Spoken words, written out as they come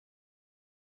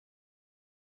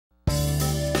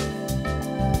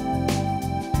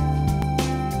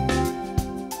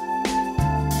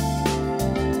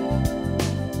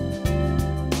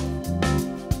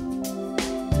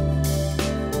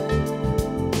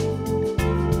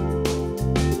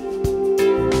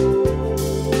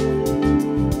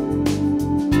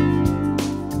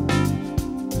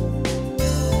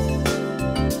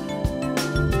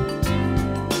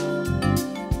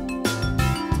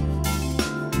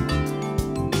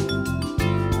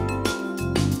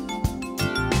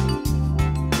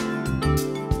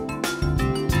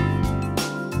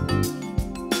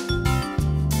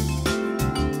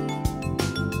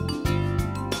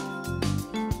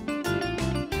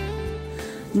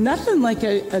Nothing like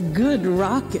a good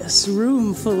raucous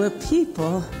room full of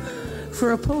people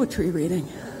for a poetry reading.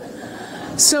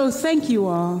 So thank you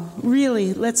all.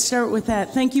 Really, let's start with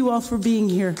that. Thank you all for being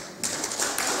here.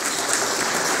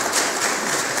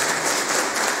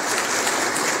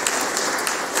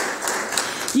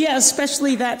 Yeah,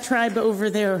 especially that tribe over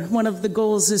there. One of the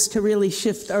goals is to really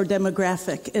shift our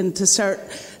demographic and to start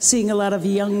seeing a lot of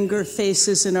younger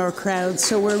faces in our crowd.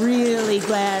 So we're really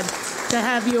glad to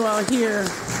have you all here.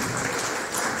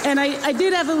 And I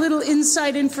did have a little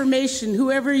inside information.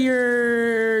 Whoever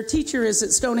your teacher is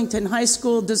at Stonington High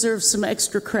School deserves some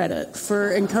extra credit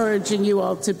for encouraging you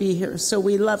all to be here. So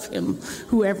we love him,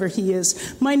 whoever he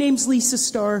is. My name's Lisa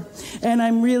Starr, and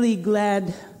I'm really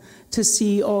glad to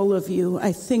see all of you.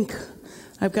 I think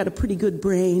I've got a pretty good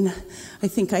brain. I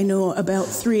think I know about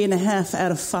 3.5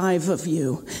 out of 5 of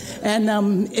you.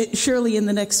 And surely in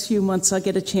the next few months I'll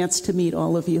get a chance to meet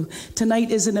all of you.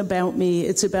 Tonight isn't about me.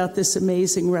 It's about this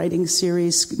amazing writing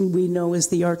series we know as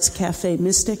the Arts Café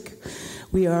Mystic.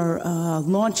 We are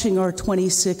launching our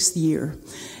 26th year.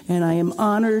 And I am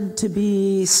honored to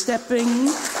be stepping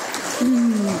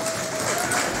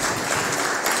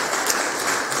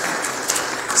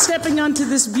onto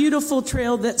this beautiful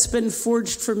trail that's been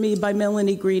forged for me by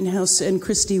Melanie Greenhouse and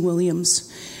Christy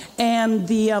Williams, and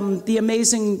the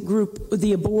amazing group,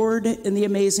 the board, and the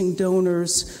amazing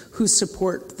donors who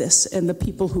support this, and the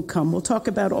people who come. We'll talk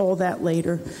about all that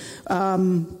later.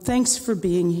 Thanks for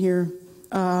being here.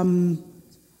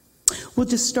 We'll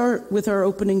just start with our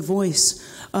opening voice.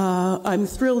 I'm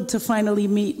thrilled to finally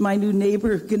meet my new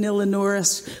neighbor, Gunilla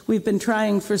Norris. We've been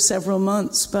trying for several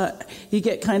months, but you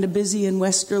get kind of busy in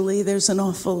Westerly. There's an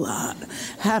awful lot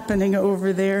happening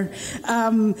over there.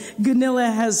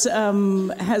 Gunilla has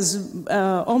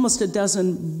almost a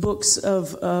dozen books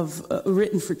of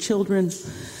written for children,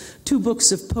 2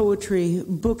 books of poetry,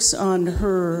 books on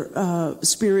her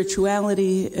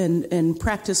spirituality and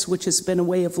practice, which has been a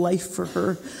way of life for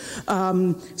her.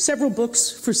 Several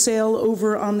books for sale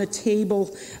over on the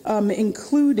table,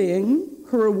 including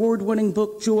her award-winning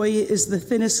book, Joy is the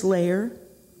Thinnest Layer.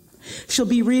 She'll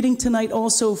be reading tonight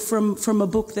also from a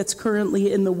book that's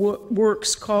currently in the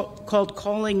works called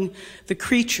Calling the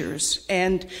Creatures.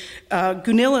 And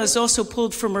Gunilla has also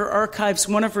pulled from her archives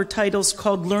one of her titles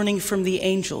called Learning from the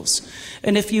Angels.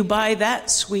 And if you buy that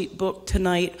sweet book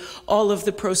tonight, all of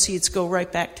the proceeds go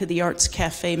right back to the Arts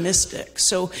Café Mystic.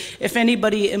 So if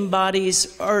anybody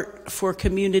embodies art for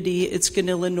community, it's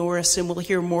Gunilla Norris, and we'll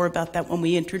hear more about that when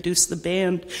we introduce the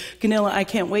band. Gunilla, I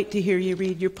can't wait to hear you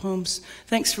read your poems.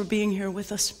 Thanks for being here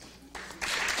with us.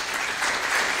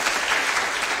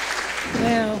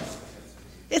 Well,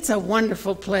 it's a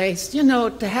wonderful place. You know,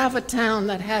 to have a town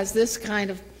that has this kind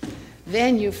of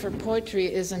venue for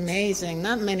poetry is amazing.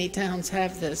 Not many towns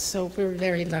have this, so we're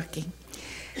very lucky.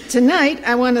 Tonight,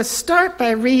 I want to start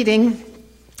by reading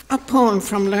a poem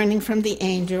from Learning from the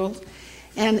Angel,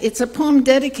 and it's a poem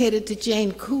dedicated to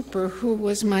Jane Cooper, who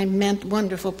was my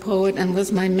wonderful poet and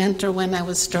was my mentor when I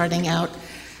was starting out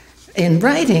in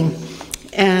writing.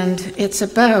 And it's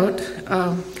about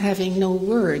having no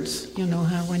words. You know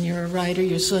how when you're a writer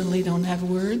you suddenly don't have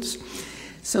words?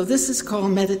 So this is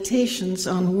called Meditations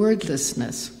on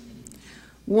Wordlessness.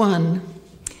 1.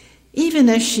 Even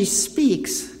as she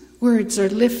speaks, words are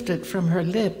lifted from her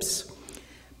lips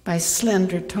by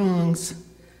slender tongs.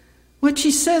 What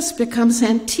she says becomes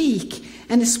antique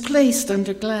and is placed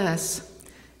under glass.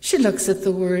 She looks at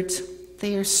the words.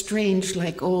 They are strange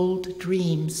like old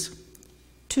dreams.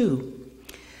 2.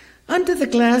 Under the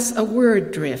glass, a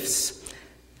word drifts,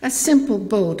 a simple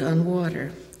boat on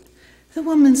water. The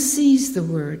woman sees the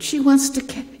word. She wants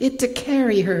it to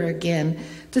carry her again,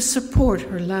 to support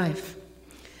her life.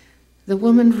 The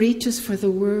woman reaches for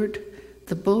the word.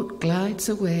 The boat glides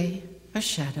away, a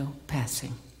shadow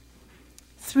passing.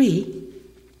 3.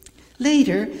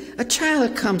 Later, a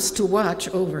child comes to watch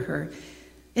over her.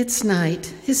 It's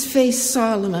night, his face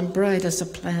solemn and bright as a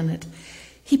planet.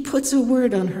 He puts a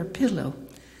word on her pillow.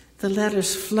 The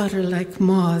letters flutter like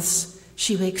moths.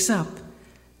 She wakes up.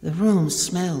 The room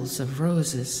smells of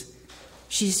roses.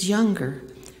 She's younger.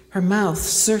 Her mouth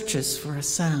searches for a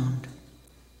sound.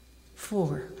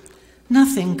 4.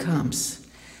 Nothing comes.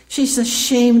 She's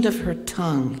ashamed of her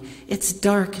tongue, its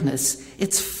darkness,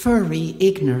 its furry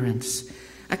ignorance.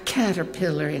 A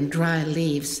caterpillar in dry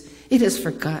leaves. It has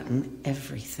forgotten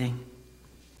everything.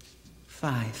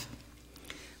 5.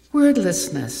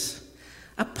 Wordlessness.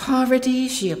 A poverty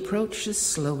she approaches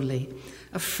slowly,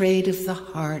 afraid of the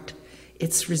heart,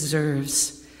 its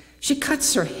reserves. She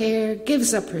cuts her hair,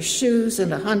 gives up her shoes and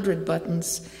 100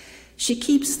 buttons. She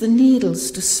keeps the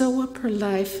needles to sew up her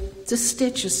life, to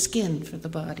stitch a skin for the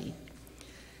body.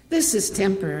 This is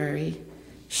temporary.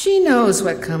 She knows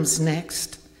what comes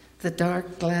next. The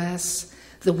dark glass,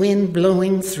 the wind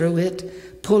blowing through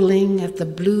it, pulling at the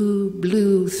blue,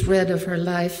 blue thread of her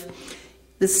life,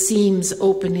 the seams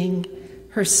opening,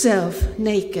 herself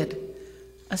naked,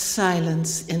 a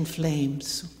silence in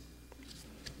flames.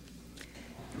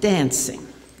 Dancing.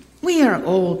 We are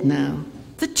old now.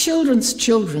 The children's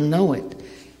children know it.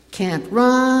 Can't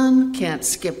run, can't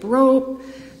skip rope,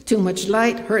 too much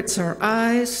light hurts our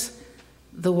eyes.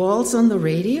 The waltz on the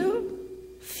radio?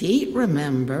 Feet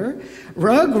remember.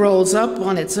 Rug rolls up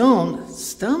on its own.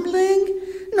 Stumbling?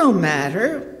 No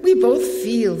matter. We both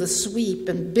feel the sweep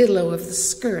and billow of the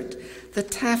skirt, the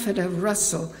taffeta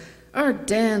rustle. Our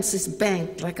dance is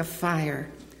banked like a fire.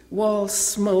 Walls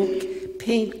smoke,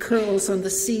 paint curls on the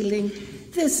ceiling.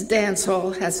 This dance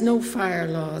hall has no fire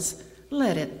laws.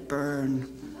 Let it burn.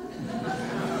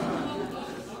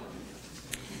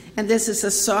 And this is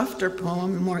a softer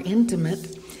poem, more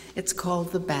intimate. It's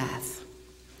called The Bath.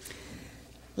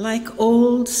 Like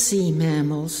old sea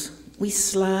mammals, we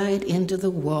slide into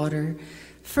the water,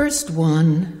 first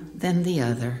one, then the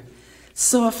other.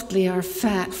 Softly our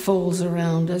fat folds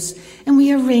around us, and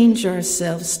we arrange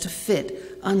ourselves to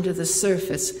fit under the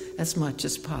surface as much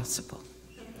as possible.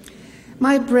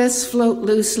 My breasts float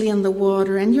loosely in the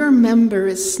water, and your member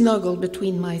is snuggled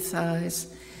between my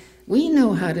thighs. We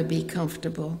know how to be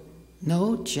comfortable.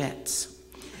 No jets.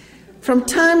 From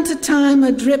time to time,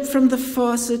 a drip from the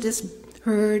faucet is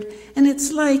heard, and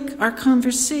it's like our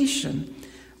conversation.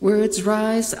 Words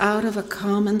rise out of a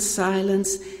common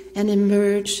silence and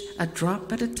emerge a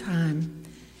drop at a time.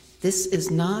 This is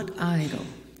not idle.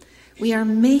 We are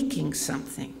making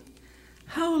something.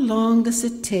 How long does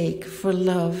it take for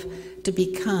love to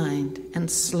be kind and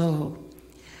slow?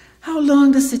 How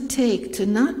long does it take to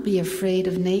not be afraid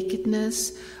of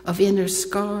nakedness, of inner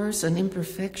scars and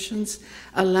imperfections,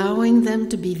 allowing them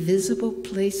to be visible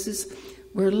places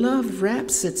where love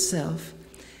wraps itself,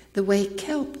 the way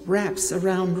kelp wraps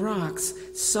around rocks,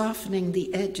 softening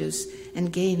the edges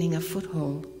and gaining a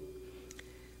foothold?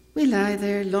 We lie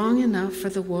there long enough for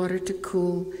the water to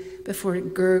cool before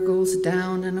it gurgles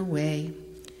down and away.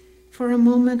 For a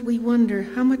moment we wonder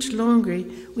how much longer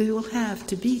we will have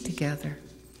to be together.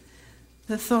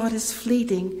 The thought is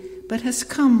fleeting, but has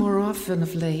come more often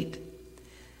of late.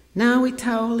 Now we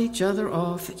towel each other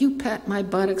off. You pat my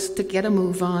buttocks to get a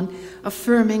move on,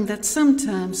 affirming that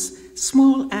sometimes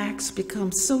small acts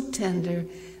become so tender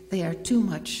they are too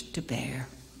much to bear.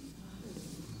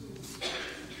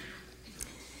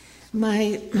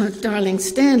 My darling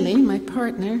Stanley, my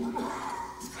partner,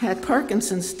 had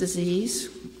Parkinson's disease,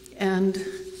 and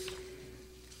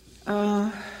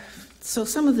so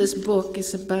some of this book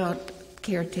is about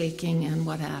caretaking and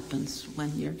what happens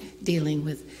when you're dealing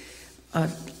with a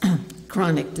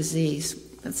chronic disease.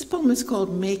 This poem is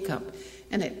called Makeup,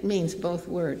 and it means both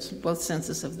words, both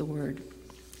senses of the word.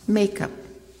 Makeup.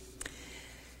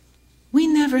 We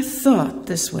never thought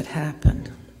this would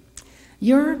happen.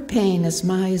 Your pain is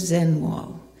my Zen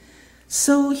wall,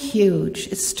 so huge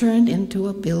it's turned into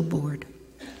a billboard.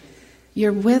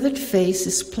 Your weathered face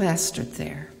is plastered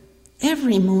there.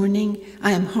 Every morning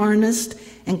I am harnessed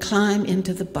and climb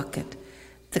into the bucket.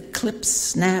 The clips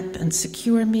snap and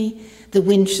secure me, the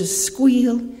winches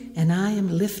squeal, and I am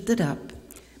lifted up.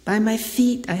 By my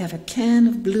feet I have a can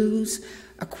of blues,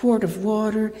 a quart of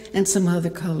water, and some other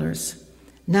colors.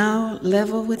 Now,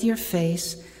 level with your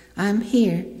face, I am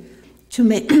here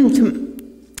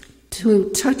to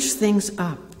touch things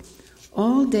up.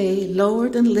 All day,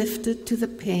 lowered and lifted to the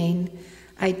pain,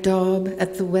 I daub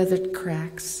at the weathered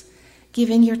cracks,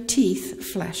 giving your teeth a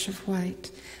flash of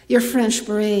white, your French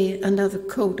beret another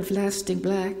coat of lasting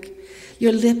black,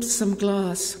 your lips some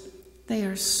gloss. They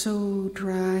are so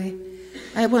dry.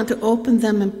 I want to open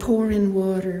them and pour in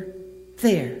water.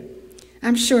 There.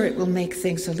 I'm sure it will make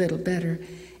things a little better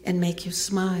and make you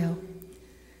smile.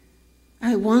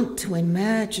 I want to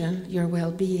imagine your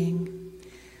well-being.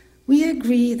 We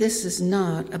agree this is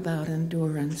not about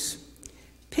endurance.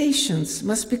 Patience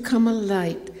must become a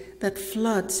light that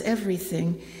floods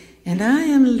everything, and I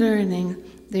am learning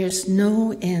there's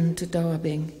no end to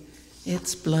daubing.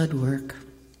 It's blood work.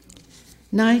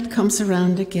 Night comes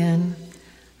around again.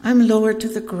 I'm lowered to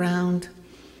the ground.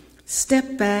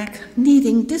 Step back,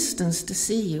 needing distance to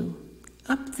see you.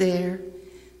 Up there,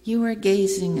 you are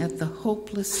gazing at the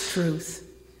hopeless truth,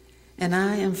 and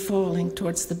I am falling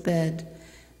towards the bed,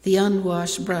 the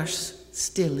unwashed brush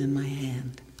still in my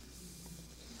hand.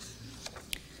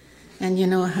 And you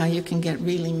know how you can get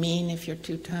really mean if you're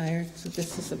too tired? So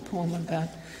this is a poem about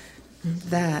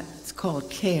that. It's called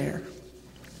Care.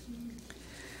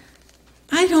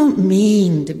 I don't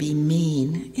mean to be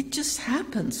mean. It It just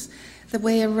happens, the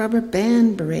way a rubber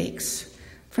band breaks,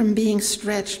 from being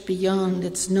stretched beyond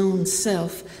its known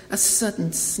self, a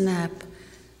sudden snap,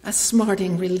 a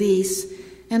smarting release,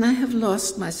 and I have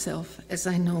lost myself as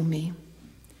I know me.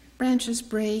 Branches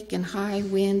break in high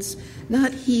winds,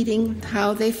 not heeding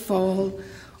how they fall.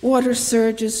 Water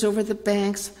surges over the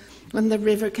banks when the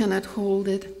river cannot hold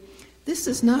it. This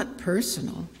is not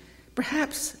personal.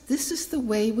 Perhaps this is the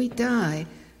way we die,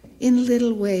 in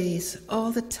little ways,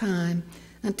 all the time,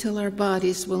 until our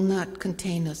bodies will not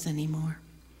contain us anymore.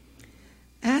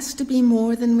 Asked to be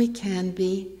more than we can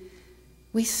be,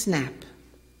 we snap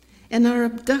and are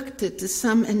abducted to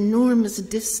some enormous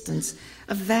distance,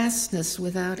 a vastness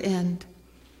without end.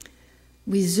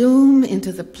 We zoom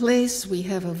into the place we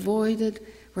have avoided,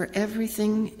 where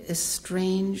everything is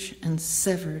strange and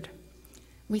severed.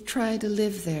 We try to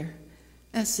live there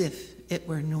as if it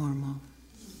were normal.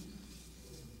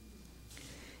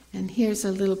 And here's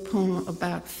a little poem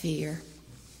about fear.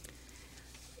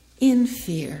 In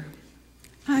fear,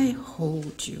 I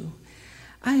hold you.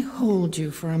 I hold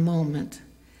you for a moment.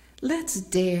 Let's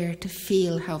dare to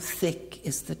feel how thick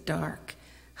is the dark,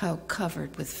 how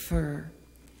covered with fur.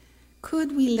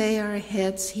 Could we lay our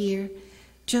heads here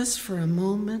just for a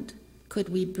moment? Could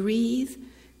we breathe?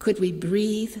 Could we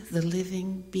breathe the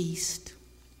living beast?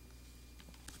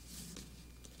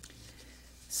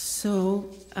 So,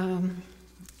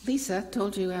 Lisa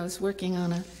told you I was working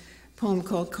on a poem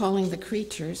called Calling the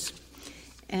Creatures,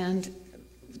 and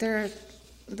the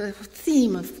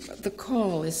theme of the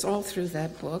call is all through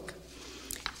that book.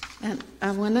 And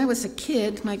when I was a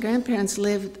kid, my grandparents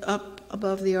lived up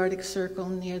above the Arctic Circle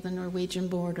near the Norwegian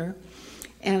border.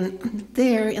 And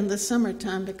there in the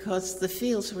summertime, because the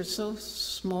fields were so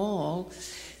small,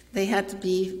 they had to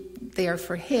be there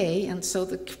for hay, and so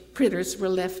the critters were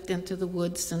left into the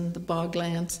woods and the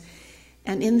boglands.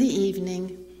 And in the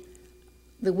evening,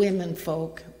 the women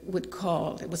folk would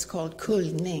call, it was called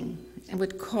kulning, and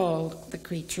would call the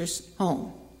creatures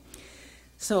home.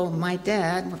 So my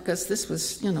dad, because this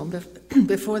was,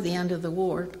 before the end of the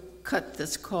war, cut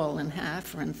this call in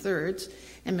half or in thirds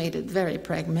and made it very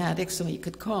pragmatic so he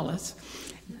could call us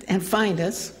and find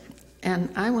us.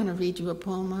 And I want to read you a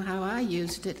poem on how I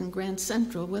used it in Grand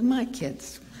Central with my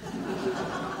kids.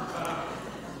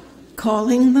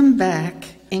 Calling them back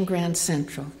in Grand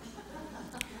Central.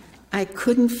 I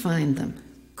couldn't find them,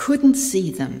 couldn't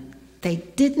see them. They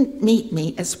didn't meet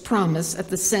me as promised at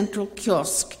the central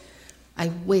kiosk.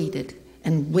 I waited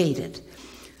and waited.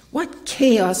 What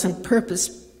chaos and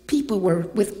purpose people were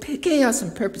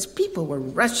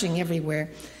rushing everywhere.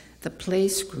 The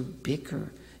place grew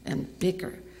bigger and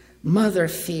bigger. Mother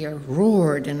fear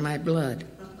roared in my blood.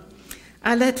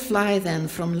 I let fly then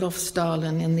from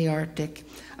Lofsdalen in the Arctic,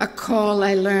 a call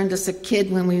I learned as a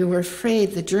kid when we were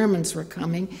afraid the Germans were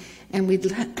coming and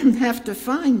we'd have to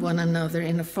find one another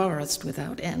in a forest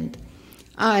without end.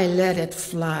 I let it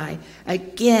fly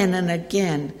again and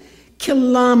again,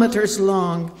 kilometers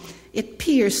long. It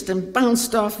pierced and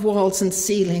bounced off walls and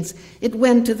ceilings. It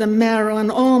went to the marrow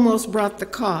and almost brought the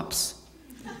cops.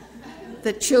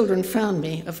 The children found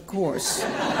me, of course.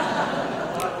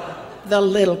 The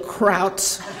little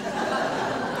krauts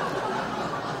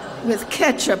with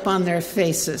ketchup on their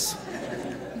faces.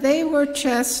 They were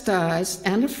chastised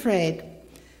and afraid,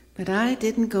 but I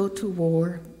didn't go to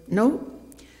war. No,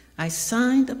 I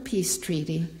signed a peace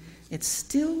treaty. It's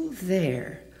still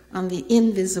there on the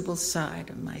invisible side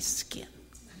of my skin.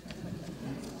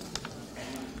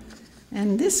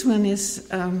 And this one is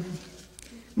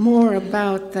more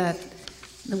about that,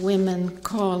 the women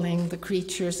calling the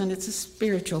creatures, and it's a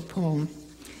spiritual poem.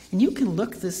 And you can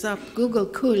look this up, Google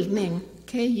kulning,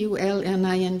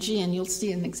 Kulning, and you'll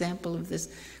see an example of this.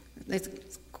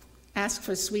 Ask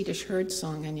for a Swedish herd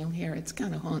song and you'll hear it. It's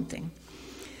kind of haunting.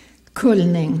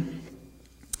 Kulning.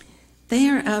 They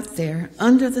are out there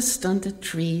under the stunted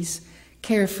trees,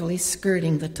 carefully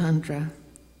skirting the tundra.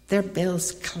 Their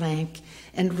bells clank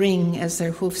and ring as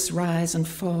their hoofs rise and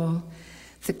fall.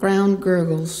 The ground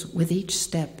gurgles with each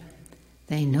step.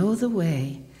 They know the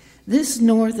way. This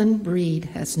northern breed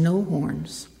has no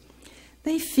horns.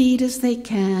 They feed as they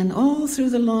can. All through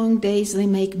the long days they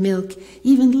make milk,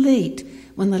 even late,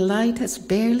 when the light has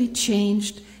barely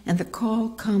changed and the call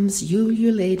comes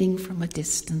ululating from a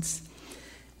distance.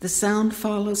 The sound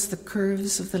follows the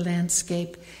curves of the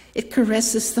landscape. It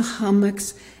caresses the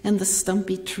hummocks and the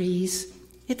stumpy trees.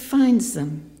 It finds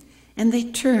them, and they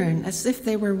turn as if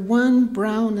they were one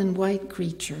brown and white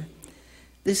creature.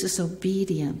 This is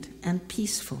obedient and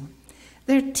peaceful.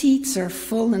 Their teats are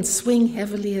full and swing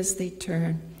heavily as they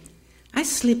turn. I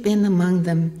slip in among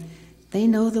them. They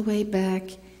know the way back,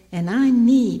 and I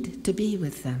need to be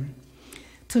with them,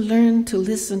 to learn to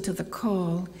listen to the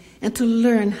call, and to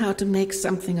learn how to make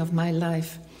something of my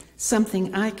life,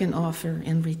 something I can offer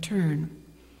in return.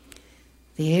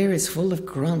 The air is full of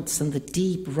grunts and the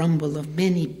deep rumble of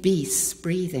many beasts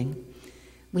breathing.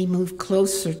 We move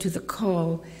closer to the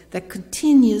call that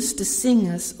continues to sing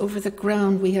us over the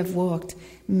ground we have walked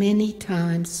many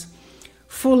times,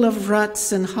 full of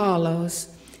ruts and hollows.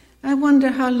 I wonder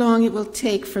how long it will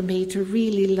take for me to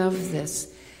really love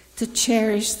this, to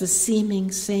cherish the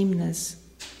seeming sameness.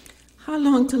 How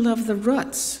long to love the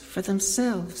ruts for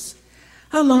themselves?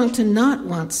 How long to not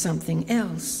want something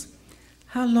else?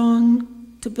 How long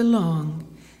to belong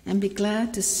and be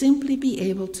glad to simply be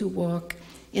able to walk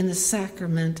in the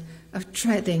sacrament of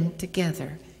treading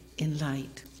together in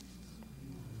light.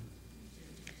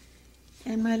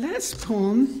 And my last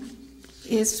poem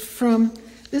is from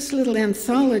this little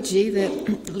anthology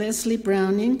that Leslie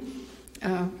Browning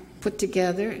put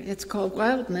together. It's called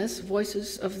Wildness,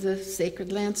 Voices of the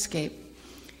Sacred Landscape.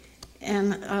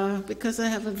 And because I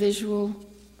have a visual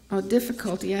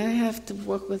difficulty, I have to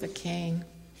work with a cane.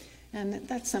 And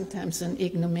that's sometimes an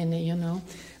ignominy, you know.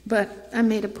 But I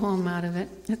made a poem out of it.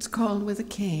 It's called With a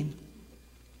Cane.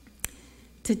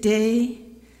 Today,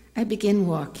 I begin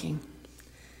walking.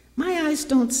 My eyes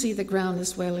don't see the ground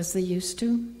as well as they used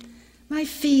to. My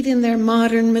feet in their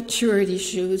modern maturity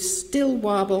shoes still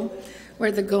wobble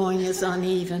where the going is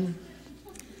uneven.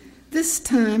 This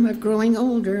time of growing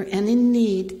older and in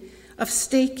need of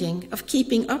staking, of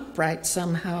keeping upright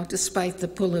somehow despite the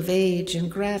pull of age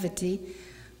and gravity,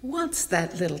 wants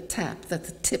that little tap that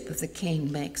the tip of the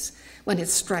cane makes when it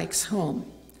strikes home.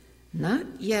 Not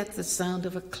yet the sound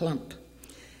of a clump,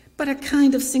 but a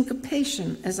kind of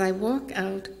syncopation as I walk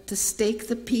out to stake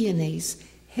the peonies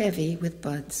heavy with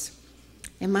buds.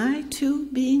 Am I too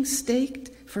being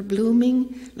staked for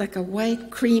blooming like a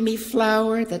white creamy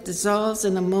flower that dissolves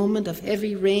in a moment of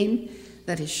heavy rain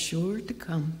that is sure to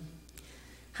come?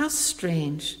 How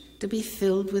strange to be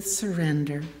filled with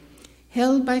surrender.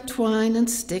 Held by twine and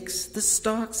sticks, the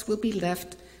stalks will be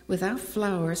left without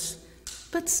flowers,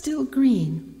 but still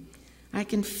green. I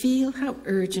can feel how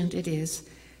urgent it is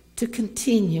to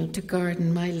continue to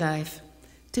garden my life,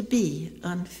 to be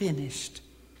unfinished.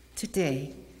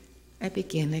 Today, I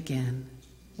begin again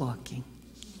walking.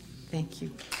 Thank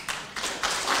you.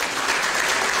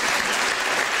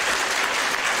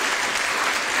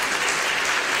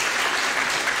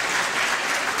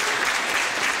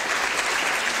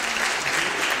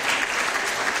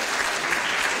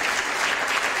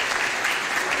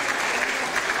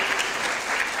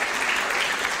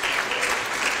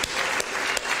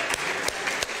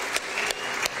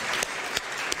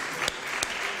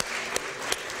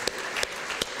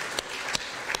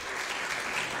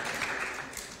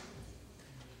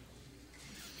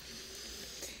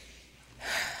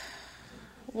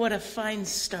 What a fine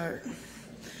start.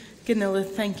 Gunilla,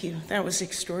 thank you. That was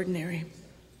extraordinary.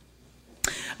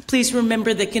 Please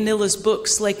remember that Gunilla's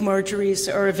books, like Marjory's,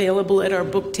 are available at our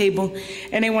book table.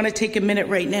 And I want to take a minute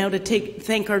right now to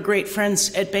thank our great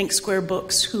friends at Bank Square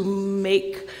Books who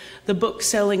make the book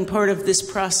selling part of this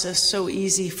process so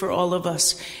easy for all of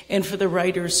us and for the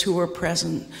writers who are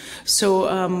present.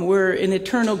 So we're in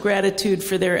eternal gratitude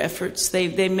for their efforts.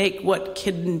 They make what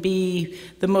can be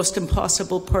the most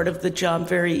impossible part of the job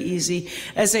very easy.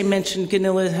 As I mentioned,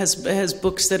 Gunilla has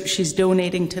books that she's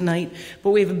donating tonight, but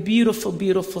we have a beautiful,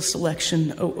 beautiful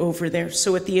selection over there.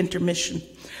 So at the intermission,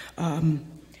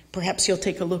 perhaps you'll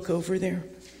take a look over there.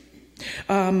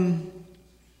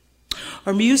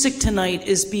 Our music tonight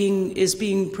is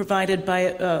being provided by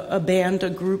a band, a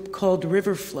group called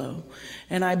Riverflow.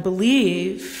 And I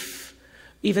believe,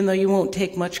 even though you won't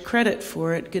take much credit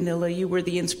for it, Gunilla, you were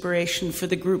the inspiration for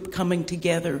the group coming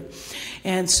together.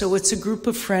 And so it's a group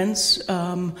of friends.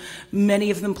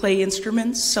 Many of them play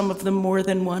instruments, some of them more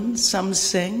than one. Some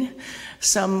sing.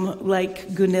 Some,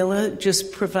 like Gunilla,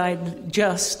 just provide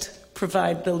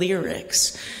the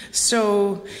lyrics.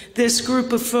 So this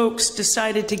group of folks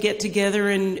decided to get together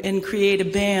and create a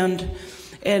band,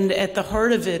 and at the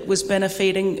heart of it was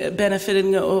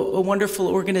benefiting a wonderful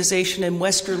organization in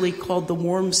Westerly called the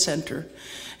Warm Center.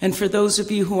 And for those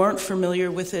of you who aren't familiar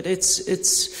with it,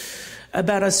 it's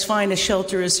about as fine a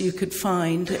shelter as you could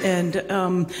find. And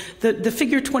the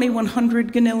figure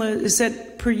 2,100, Gunilla, is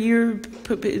that per year?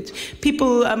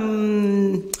 People...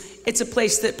 It's a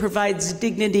place that provides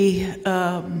dignity,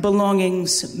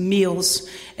 belongings, meals,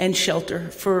 and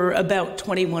shelter for about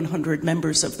 2,100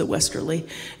 members of the Westerly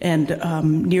and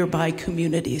nearby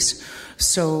communities.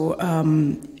 So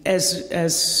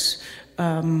as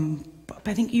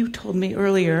I think you told me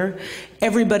earlier,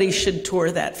 everybody should tour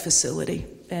that facility.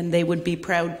 and they would be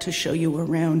proud to show you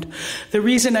around. The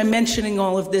reason I'm mentioning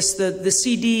all of this, the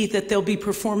CD that they'll be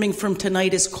performing from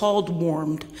tonight is called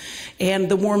Warmed, and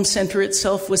the Warm Center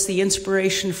itself was the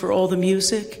inspiration for all the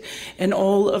music, and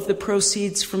all of the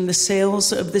proceeds from the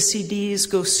sales of the CDs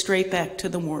go straight back to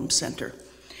the Warm Center.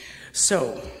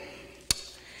 So,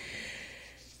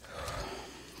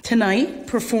 tonight,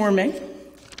 performing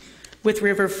with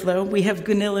River Flow, we have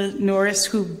Gunilla Norris,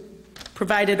 who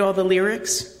provided all the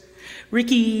lyrics.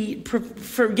 Ricky,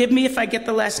 forgive me if I get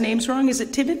the last names wrong, is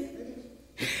it Tibbin?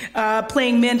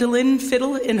 Playing mandolin,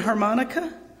 fiddle, and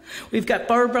harmonica. We've got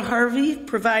Barbara Harvey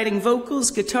providing vocals,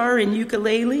 guitar, and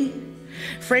ukulele.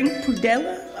 Frank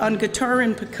Pudella on guitar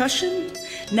and percussion.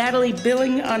 Natalie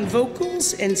Billing on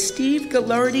vocals, and Steve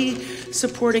Gallardi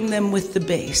supporting them with the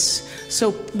bass.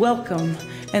 So welcome,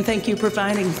 and thank you for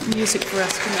providing music for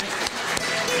us tonight.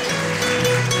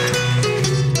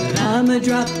 I'm a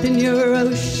drop in your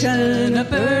ocean, a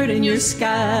bird in your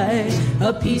sky,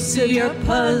 a piece of your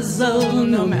puzzle,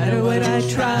 no matter what I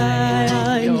try.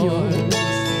 I'm yours,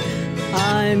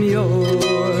 I'm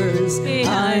yours,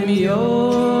 I'm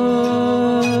yours.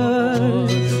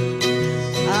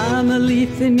 I'm a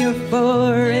leaf in your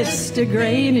forest, a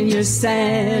grain in your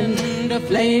sand, a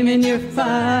flame in your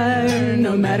fire,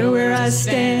 no matter where I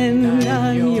stand.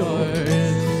 I'm yours,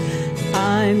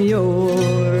 I'm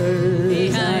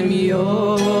yours, I'm yours.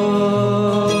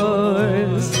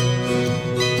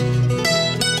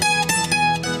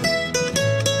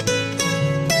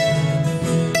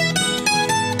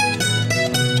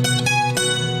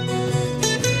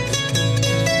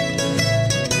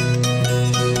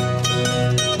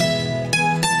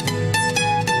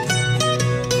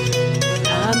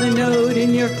 I'm a note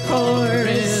in your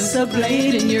chorus, a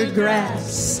blade in your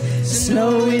grass,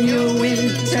 snow in your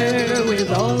winter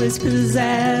with all its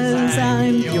pizzazz.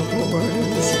 I'm yours,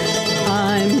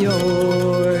 I'm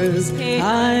yours,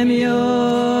 I'm yours.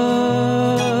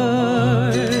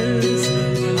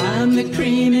 I'm the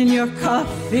cream in your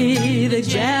coffee, the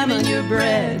jam on your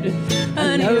bread,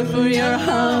 a note for your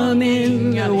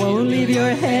humming, I won't leave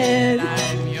your head.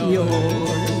 I'm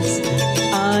yours,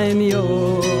 I'm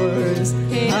yours,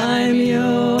 I'm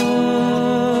yours.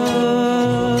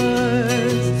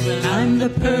 I'm the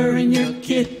purr in your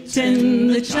kitten,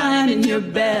 the chime in your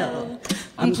bell.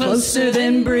 I'm closer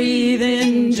than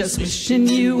breathing, just wishing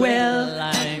you well.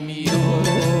 I'm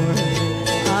yours,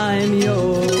 I'm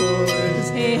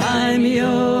yours, I'm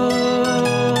yours.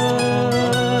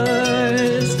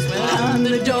 I'm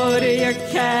the door to your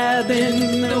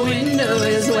cabin, the window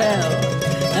as well.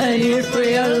 An ear for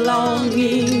your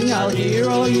longing, I'll hear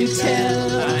all you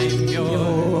tell. I'm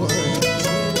yours,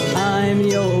 I'm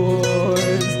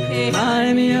yours,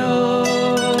 I'm yours.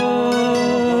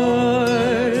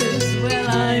 Well,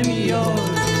 I'm yours,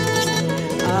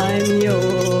 I'm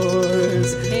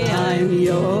yours, I'm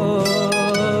yours.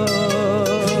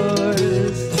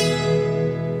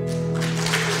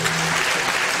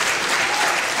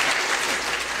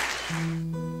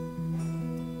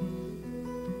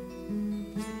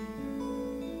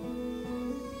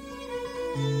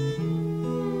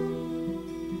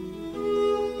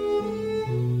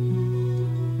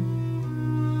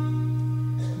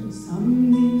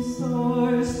 Some deep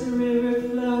source the river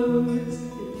flows,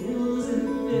 it fills and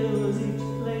fills each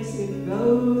place it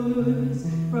goes.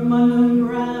 From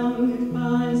underground it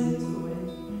finds its way,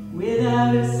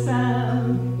 without a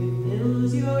sound it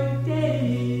fills your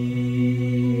days.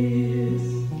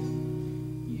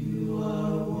 You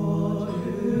are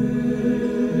water,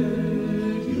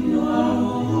 you are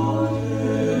water,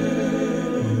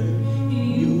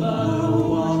 you are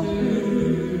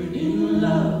watered in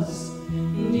love's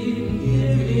deep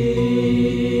giving.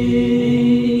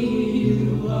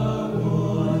 You are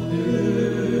water,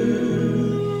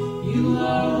 you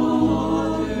are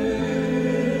water,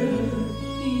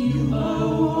 you are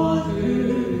water.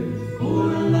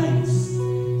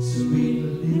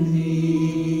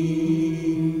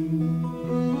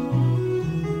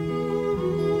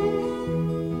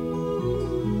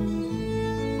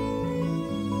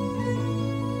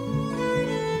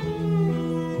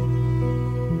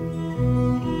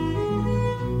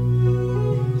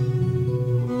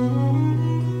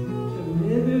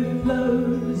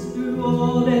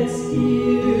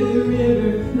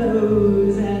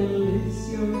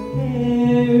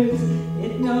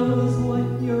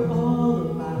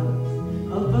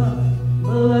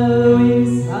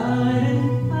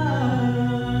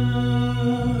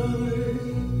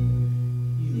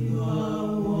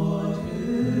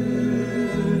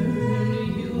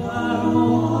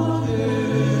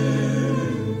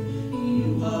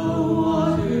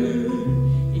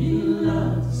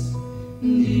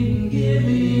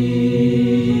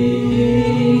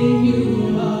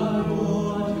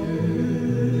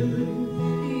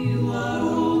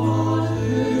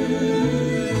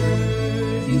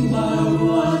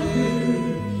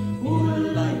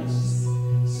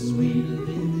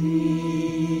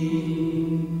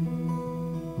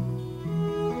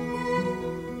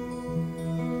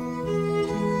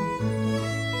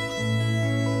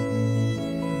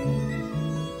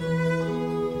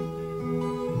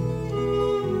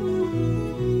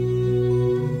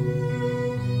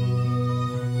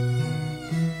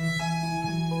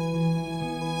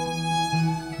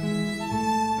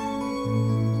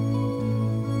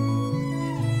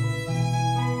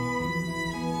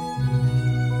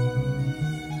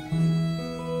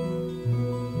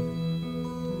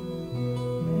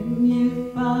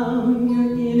 down your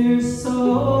inner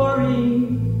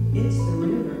soaring. It's the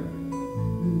river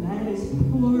that is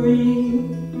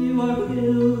pouring. You are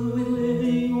filled with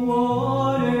living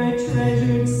water, a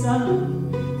treasured son,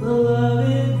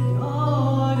 beloved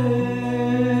daughter.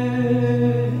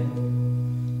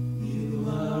 You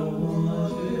are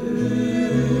water.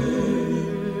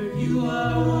 You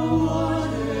are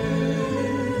water.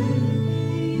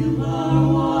 You are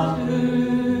water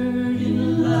in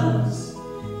love's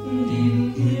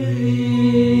deep giving.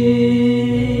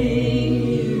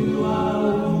 You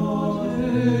are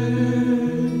water.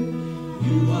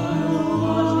 You are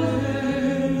water.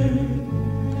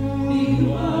 You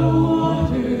are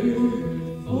water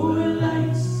for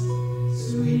life's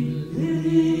sweet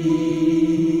living.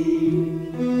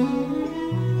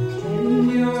 Tend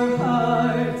your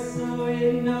heart so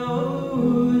it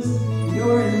knows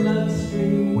you're in love's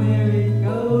stream where it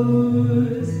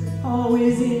goes.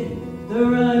 Always in the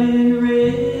running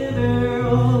river,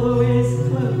 always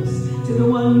close to the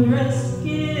wondrous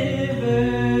giver.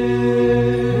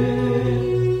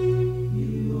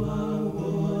 You are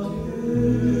water.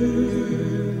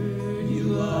 You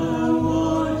are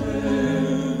water.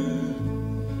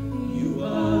 You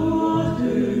are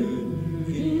water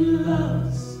in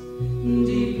love's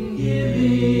deep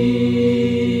giving.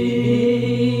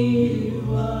 You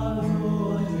are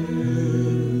water.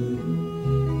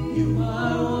 You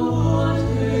are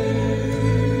water.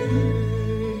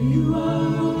 You are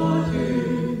water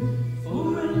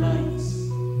for life's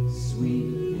sweet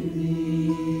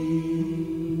living.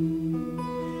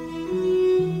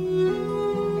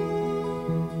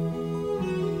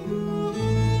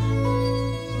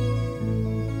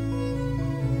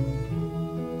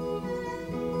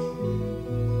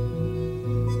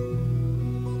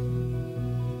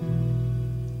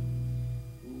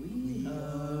 We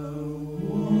are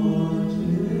water.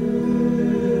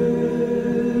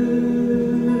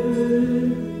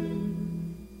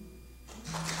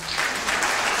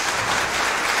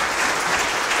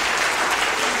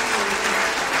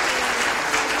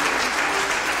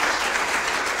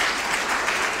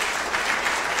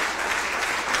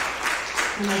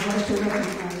 And I'd like to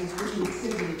recognize Whitney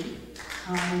Sibley,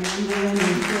 Amanda and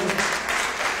Bill.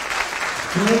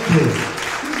 Thank you.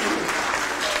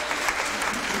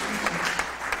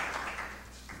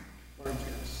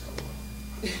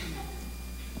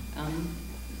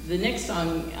 The next song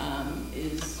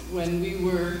is when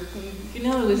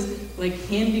Gunilla was like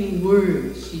handing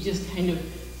words. She just kind of,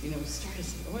 started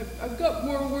saying, "Oh, I've got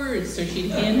more words." So she'd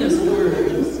hand us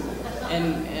words,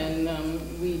 and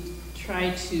we try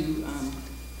to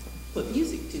put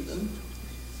music to them.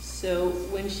 So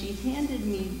when she handed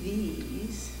me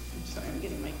these, I'm sorry, I'm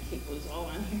getting my cables all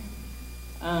on here.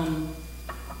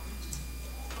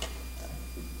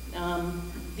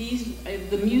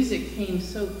 The music came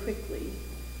so quickly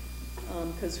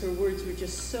because her words were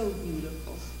just so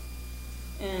beautiful.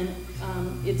 And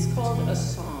it's called A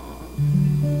Song.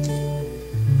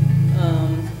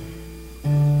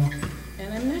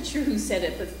 And I'm not sure who said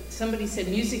it, but somebody said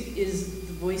music is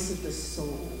the voice of the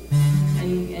soul.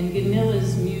 And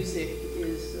Gunilla's music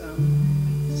is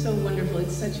so wonderful.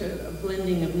 It's such a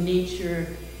blending of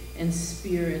nature and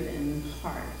spirit and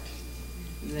heart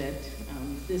that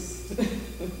this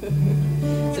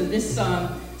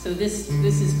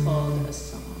this is called A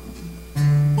Song.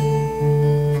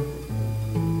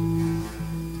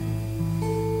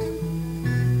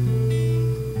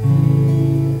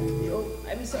 Oh,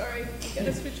 I'm sorry, I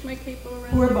gotta switch my capo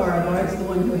around. Poor Barbara's the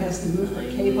one who has to move her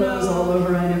capos all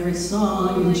over on every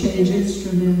song and change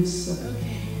instruments.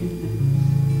 Okay.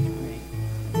 All right.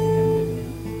 I think I'm good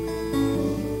now.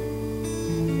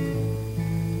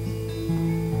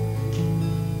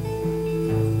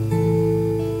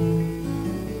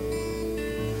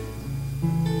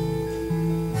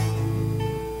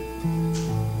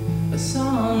 A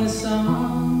song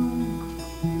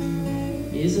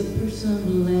is a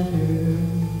personal letter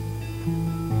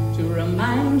to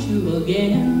remind you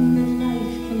again that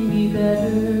life can be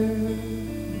better,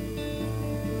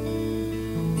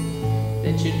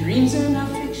 that your dreams are not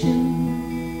fiction,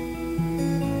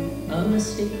 a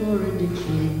mistake or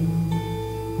addiction.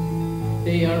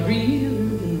 They are real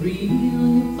and real,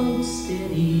 you folks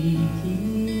steady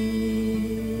keel.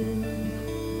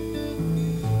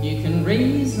 You can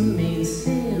raise the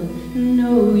mainsail,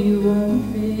 no you won't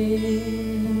fail.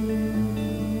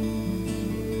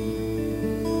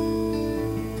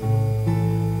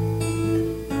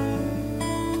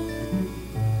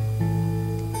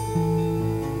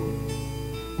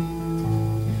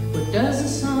 What does a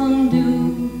song do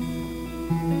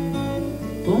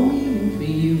for me and for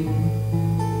you?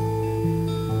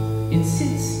 It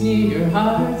sits near your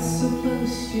heart, so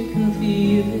close you can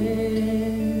feel it.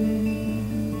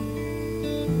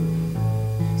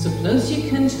 So close you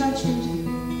can touch it,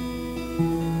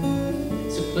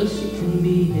 so close you can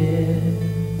be it.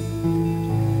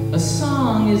 A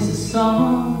song is a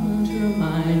song to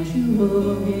remind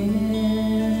you again.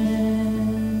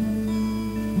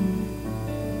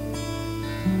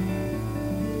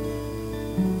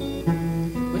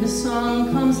 When a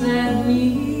song comes that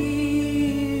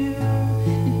near,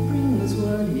 it brings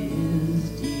what is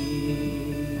dear.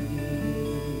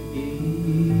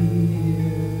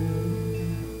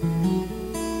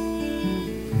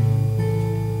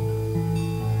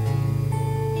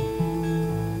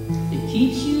 It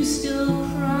keeps you still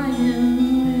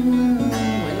crying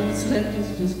when what's left is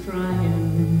just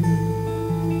crying.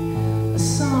 A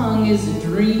song is a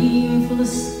dream full of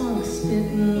spunk,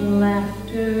 spit, and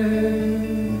laughter.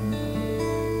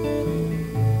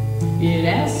 It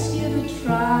asks you to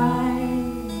try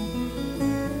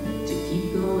to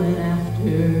keep going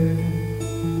after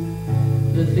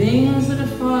the things that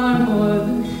are far more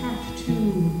than have to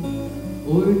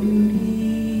or duty.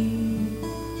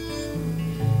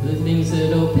 The things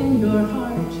that open your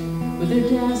heart with their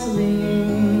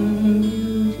dazzling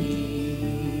beauty.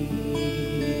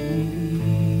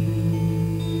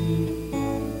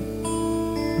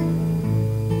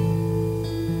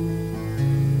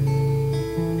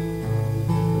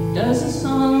 What does a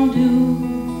song do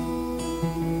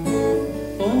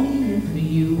for me and for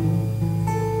you?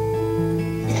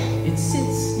 It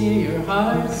sits near your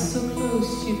heart, so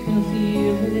close you can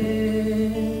feel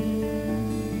it.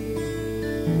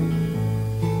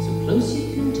 So close you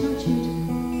can touch it,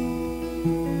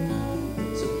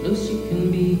 so close you can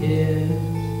be it.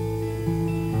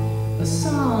 A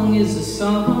song is a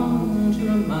song to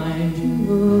remind you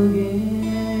again.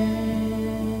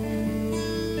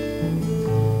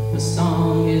 A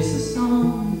song is a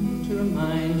song to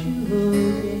remind you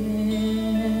again.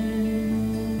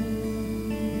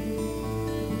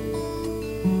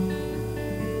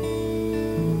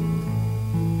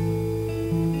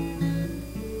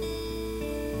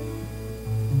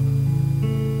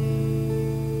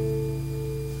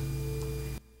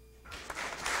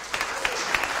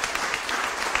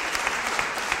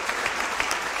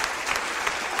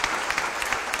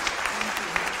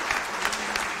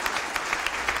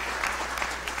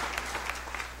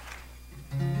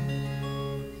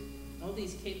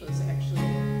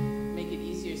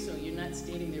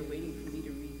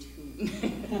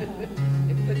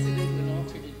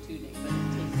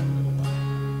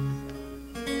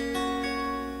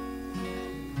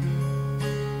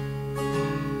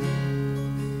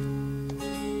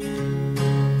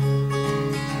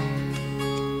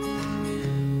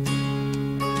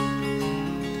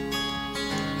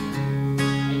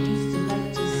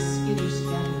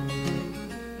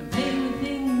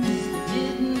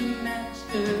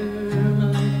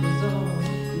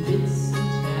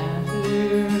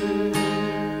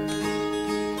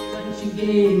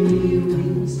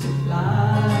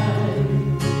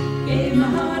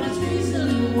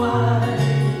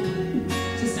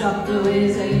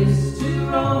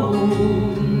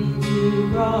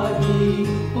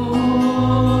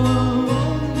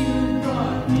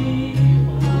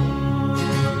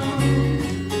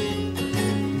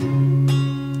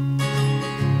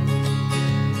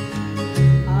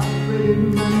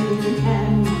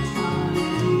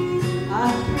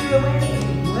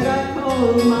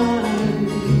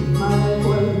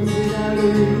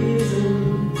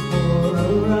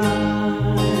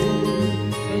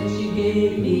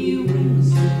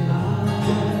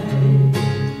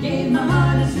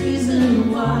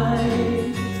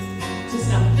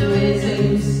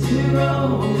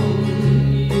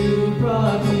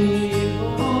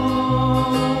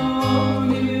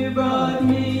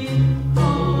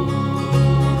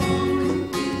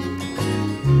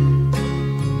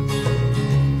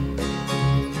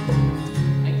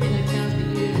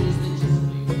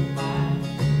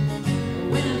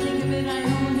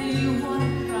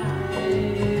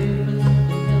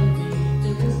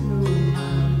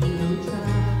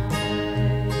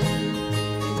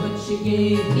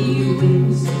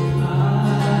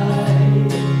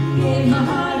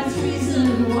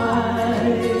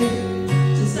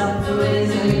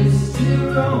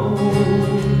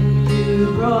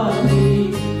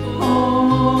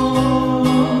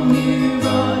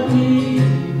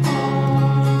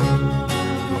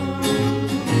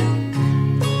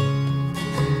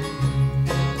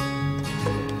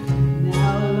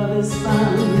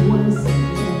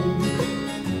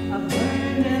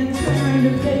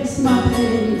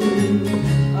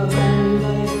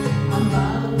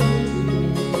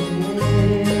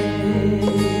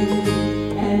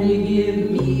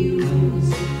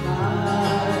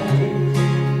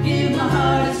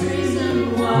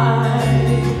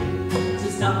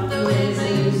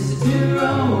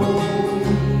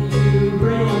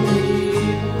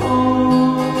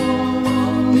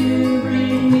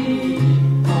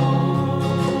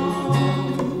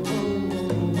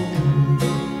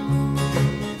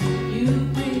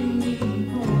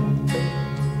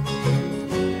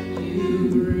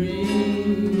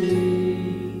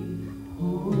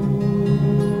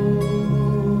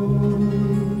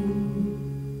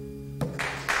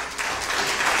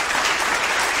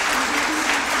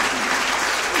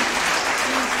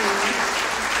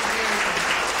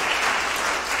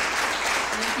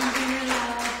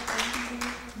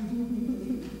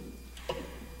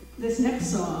 This next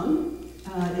song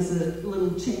is a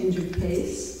little change of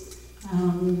pace,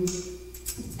 and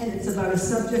it's about a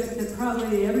subject that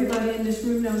probably everybody in this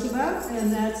room knows about,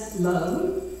 and that's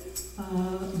love.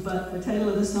 But the title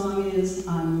of the song is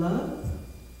 "I'm Love,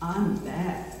 I'm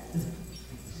Bad."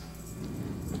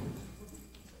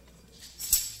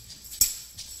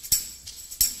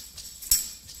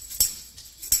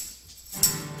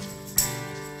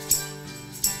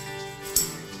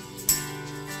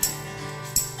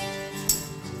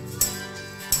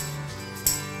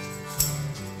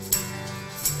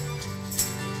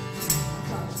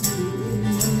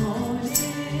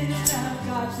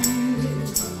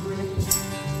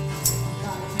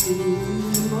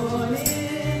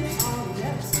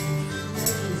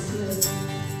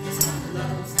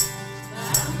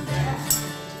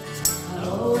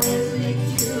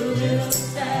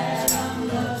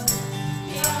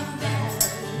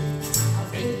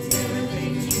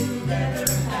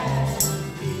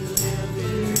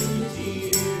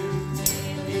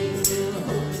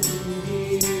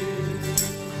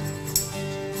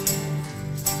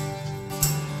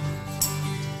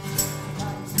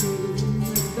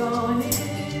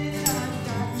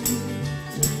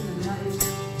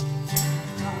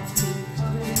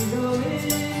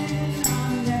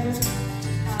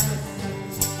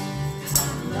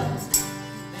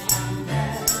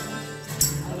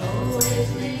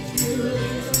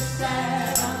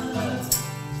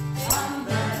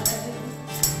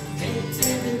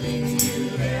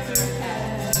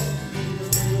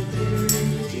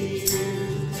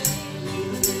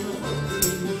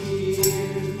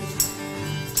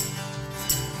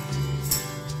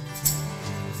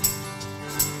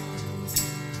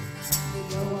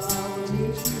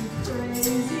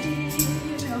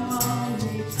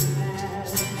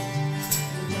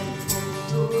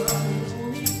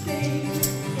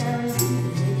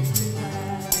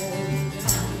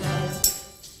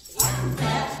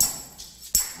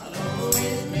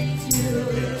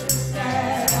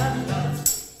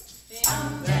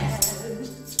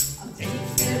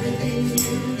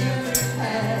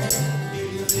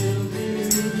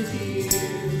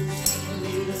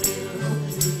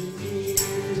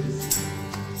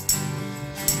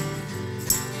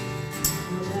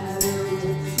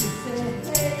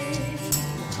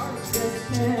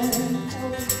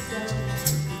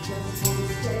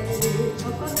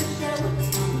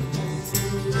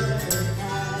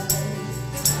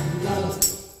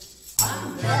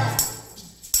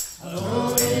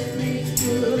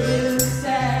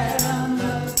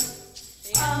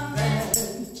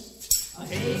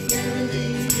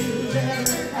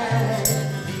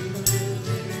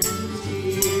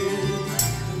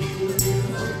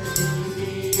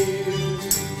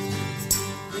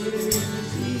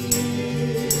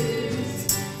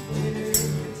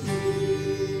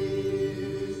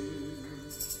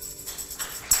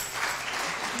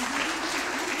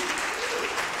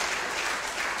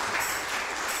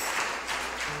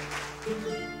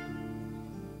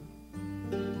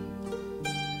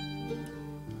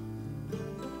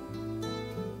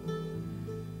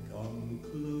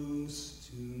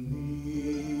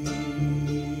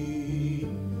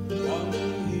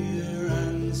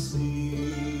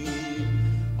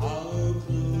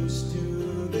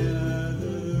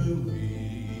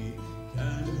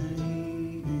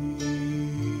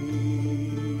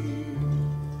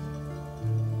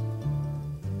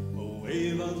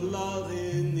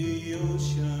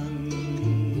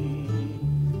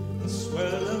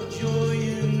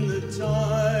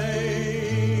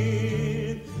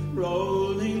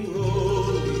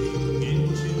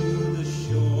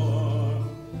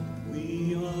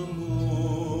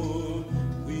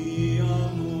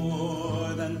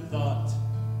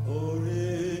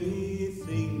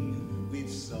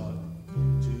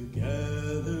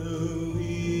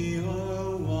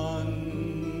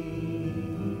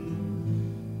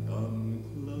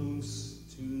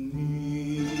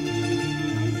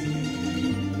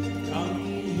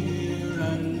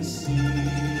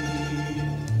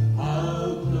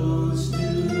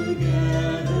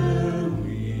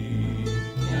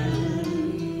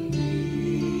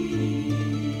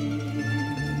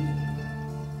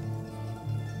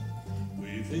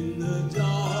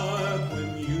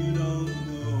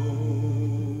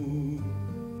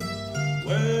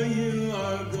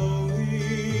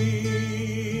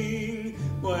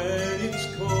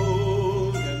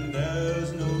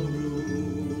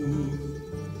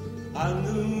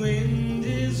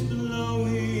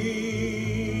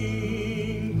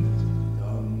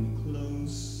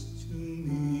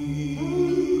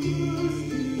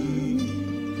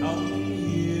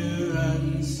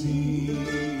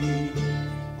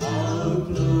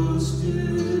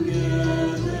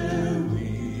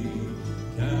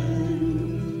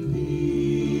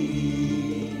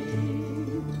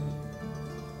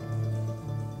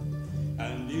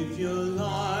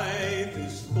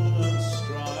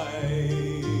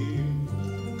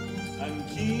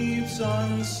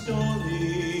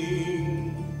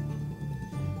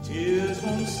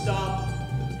 and stop,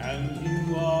 and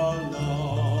you are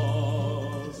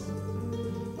lost,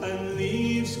 and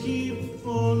leaves keep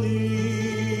falling.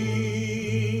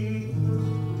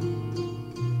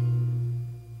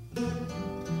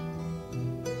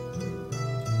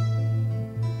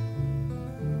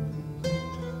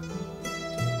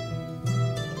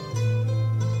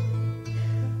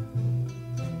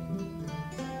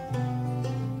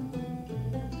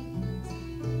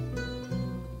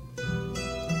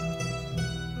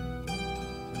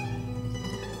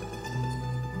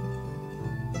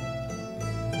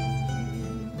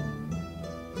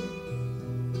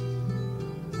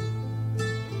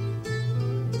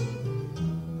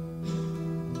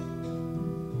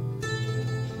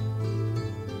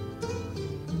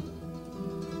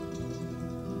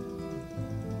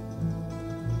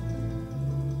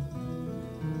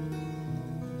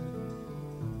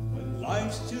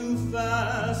 Life's too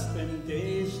fast and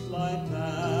days fly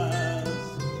past.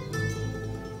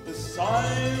 The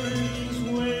sirens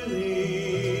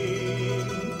wailing.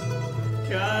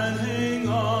 Can't hang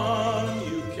on,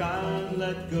 you can't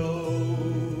let go.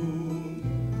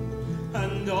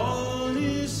 And all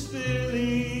is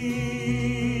failing.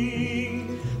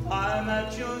 I'm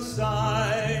at your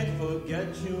side, forget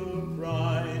your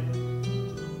pride.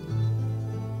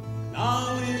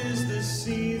 Now is the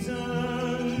season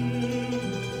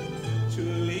to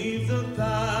leave the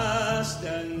past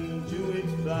and do it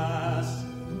fast.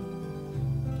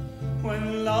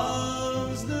 When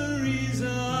love's the reason,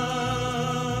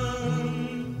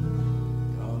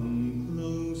 come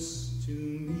close to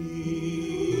me.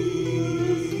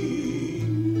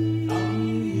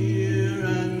 Come here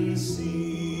and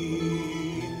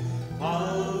see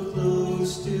how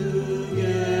close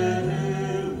together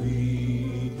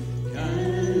we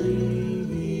can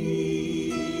be.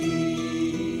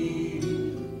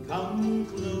 Come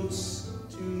close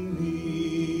to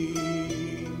me.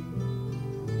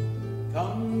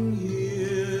 Come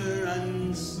here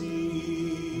and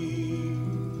see.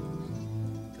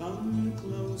 Come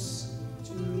close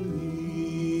to me.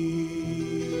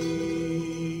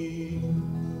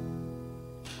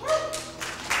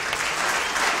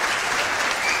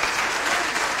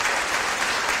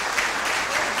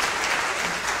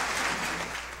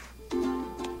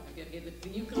 Okay, get the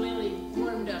ukulele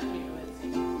warmed up here. Let's see.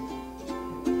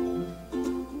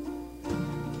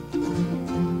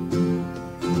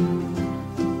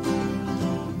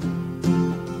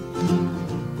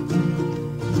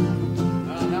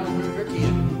 Now we're Ricky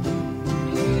and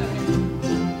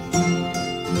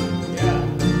yeah.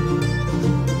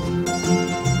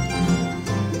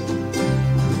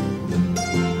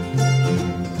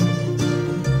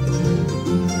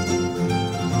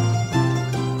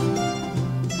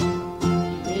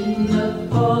 In the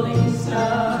falling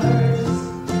stars,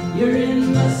 you're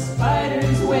in the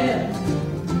spider's web,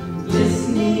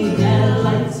 listening at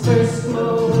light's first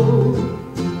glow.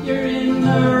 You're in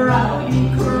the rowdy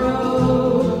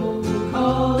crow,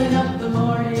 calling up the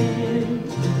morning.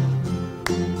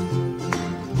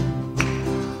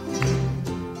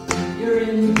 You're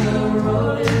in the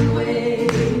rolling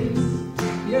waves,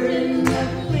 you're in the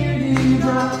clear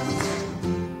dewdrops,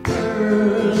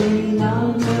 curling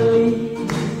down the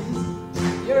leaves.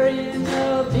 You're in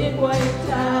the big white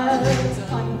tides,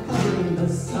 uncovering the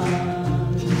sun.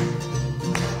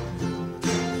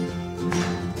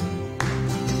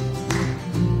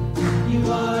 You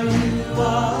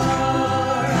are,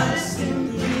 I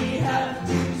simply have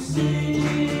to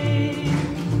sing.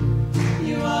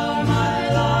 You are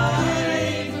my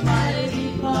life, my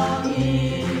deep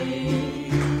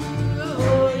longing.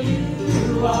 Oh,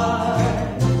 you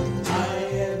are my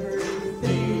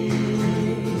everything.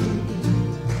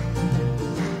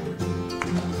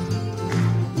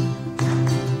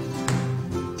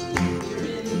 You're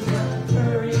in the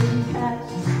purring cat,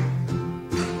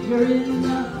 you're in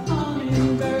the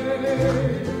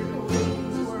hummingbird,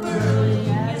 wings whirling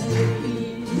as it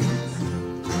beats.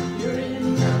 You're in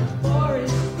the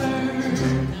forest fern,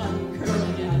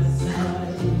 uncurling at the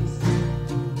sides.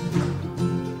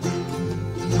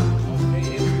 Okay,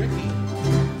 it's Ricky.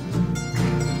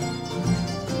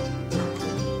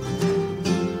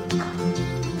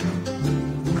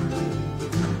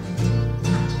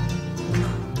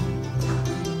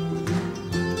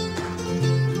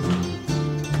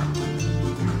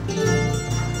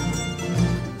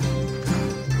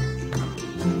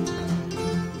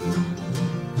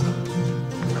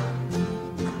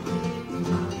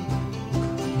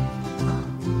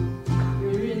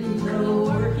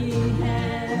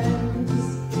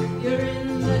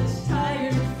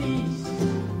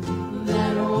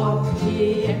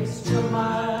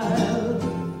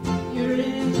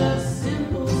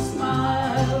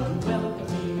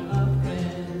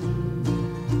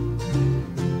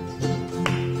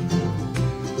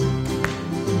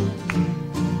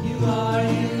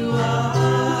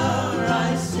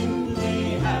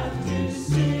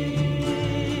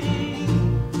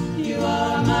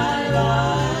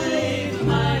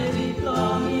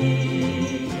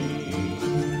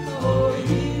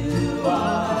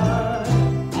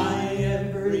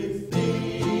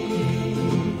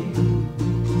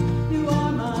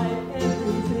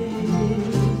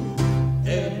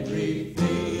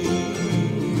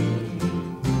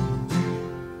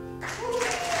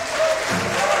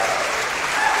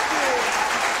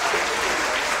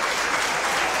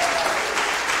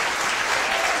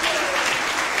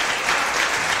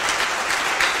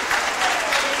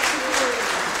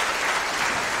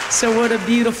 So what a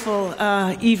beautiful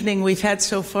evening we've had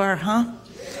so far, huh?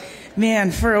 Man,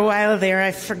 for a while there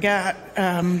I forgot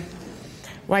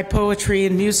why poetry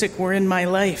and music were in my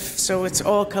life. So it's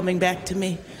all coming back to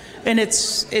me. And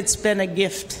it's been a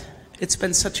gift. It's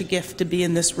been such a gift to be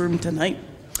in this room tonight.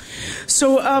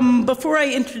 So before I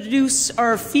introduce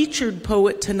our featured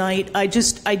poet tonight, I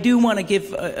do want to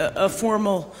give a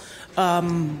formal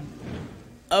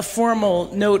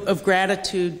note of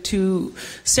gratitude to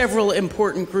several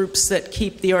important groups that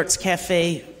keep the Arts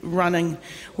Café running.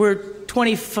 We're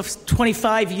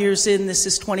 25 years in, this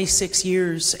is 26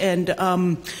 years, and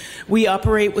we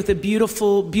operate with a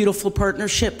beautiful, beautiful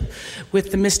partnership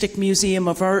with the Mystic Museum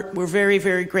of Art. We're very,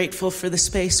 very grateful for the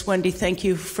space. Wendy, thank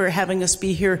you for having us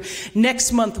be here.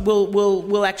 Next month,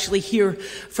 we'll actually hear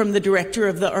from the director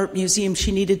of the Art Museum.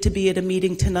 She needed to be at a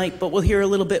meeting tonight, but we'll hear a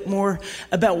little bit more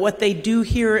about what they do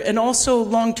here and also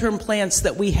long-term plans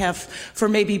that we have for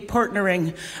maybe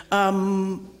partnering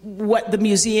what the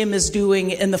museum is doing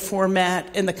in the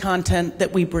format and the content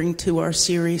that we bring to our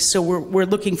series. So we're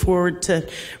looking forward to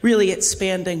really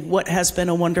expanding what has been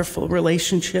a wonderful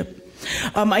relationship.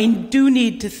 I do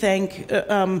need to thank,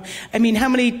 how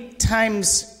many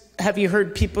times have you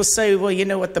heard people say, well, you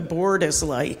know what the board is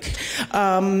like?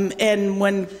 And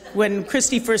when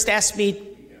Christy first asked me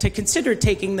to consider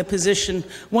taking the position,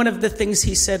 one of the things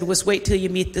he said was, wait till you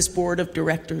meet this board of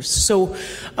directors. So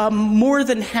more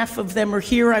than half of them are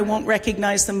here. I won't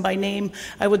recognize them by name.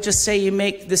 I would just say you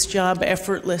make this job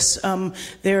effortless.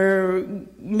 They're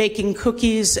making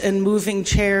cookies and moving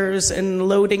chairs and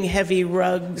loading heavy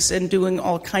rugs and doing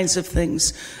all kinds of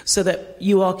things so that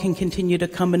you all can continue to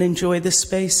come and enjoy this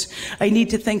space. I need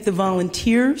to thank the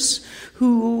volunteers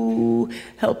who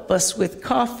help us with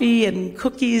coffee and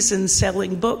cookies and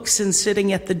selling books and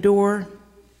sitting at the door.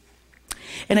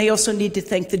 And I also need to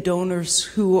thank the donors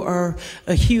who are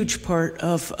a huge part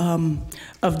of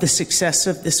the success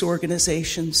of this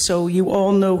organization. So you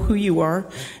all know who you are.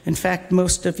 In fact,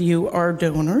 most of you are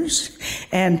donors.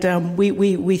 And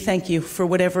we thank you for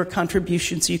whatever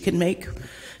contributions you can make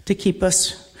to keep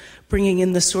us bringing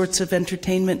in the sorts of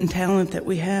entertainment and talent that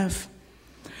we have.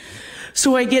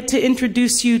 So I get to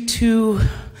introduce you to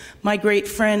my great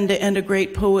friend and a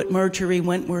great poet, Marjory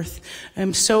Wentworth.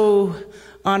 I'm so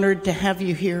honored to have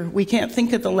you here. We can't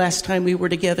think of the last time we were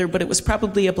together, but it was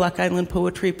probably a Block Island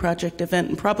Poetry Project event,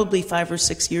 and probably 5 or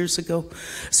 6 years ago.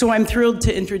 So I'm thrilled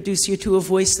to introduce you to a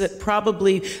voice that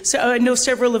probably, so I know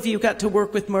several of you got to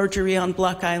work with Marjory on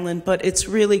Block Island, but it's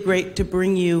really great to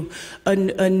bring you a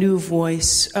new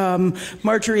voice.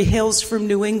 Marjory hails from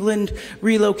New England,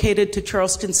 relocated to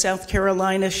Charleston, South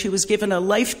Carolina. She was given a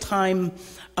lifetime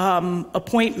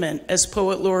appointment as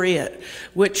poet laureate,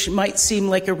 which might seem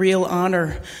like a real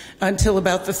honor until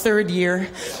about the 3rd year.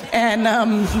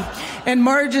 And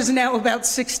Marge is now about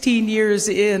 16 years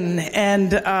in,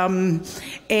 and I'm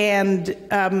going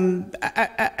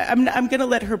to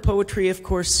let her poetry, of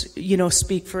course,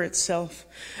 speak for itself.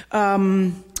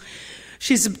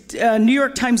 She's a New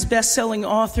York Times best-selling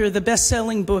author. The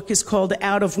best-selling book is called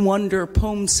Out of Wonder,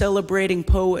 Poems Celebrating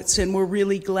Poets, and we're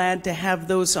really glad to have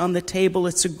those on the table.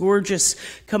 It's a gorgeous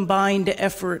combined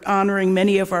effort honoring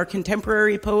many of our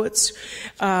contemporary poets.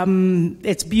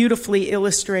 It's beautifully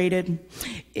illustrated.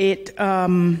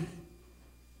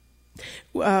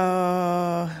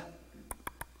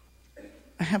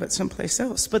 I have it someplace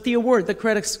else, but the award, the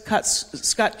Coretta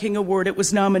Scott King Award, it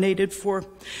was nominated for.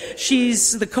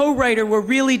 She's the co-writer. We're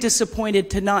really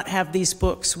disappointed to not have these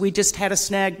books. We just had a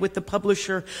snag with the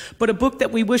publisher, but a book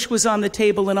that we wish was on the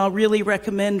table, and I'll really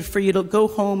recommend for you to go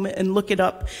home and look it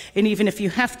up. And even if you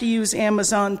have to use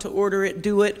Amazon to order it,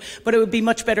 do it. But it would be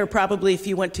much better probably if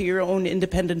you went to your own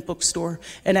independent bookstore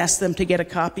and asked them to get a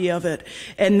copy of it.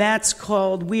 And that's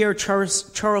called We Are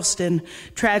Charleston,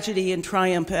 Tragedy and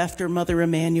Triumph After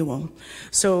Mother Emanuel.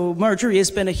 So Marjory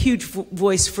has been a huge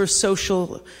voice for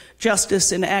social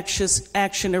justice and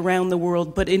action around the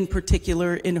world, but in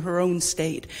particular in her own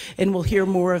state. And we'll hear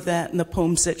more of that in the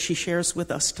poems that she shares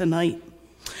with us tonight.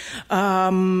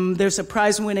 There's a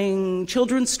prize-winning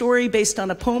children's story based on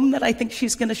a poem that I think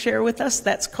she's going to share with us.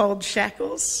 That's called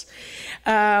Shackles.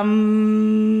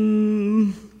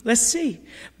 Let's see.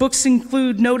 Books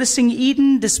include Noticing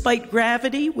Eden Despite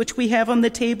Gravity, which we have on the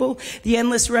table, The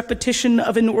Endless Repetition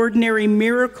of an Ordinary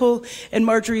Miracle, and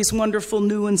Marjory's wonderful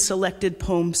new and selected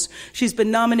poems. She's been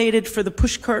nominated for the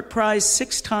Pushcart Prize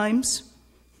 6 times.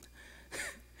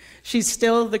 She's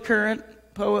still the current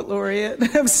poet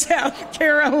laureate of South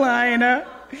Carolina.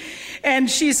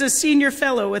 And she's a senior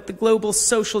fellow at the Global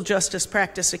Social Justice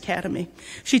Practice Academy.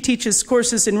 She teaches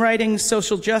courses in writing,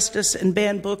 social justice, and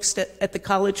banned books at the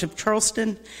College of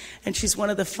Charleston, and she's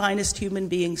one of the finest human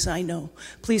beings I know.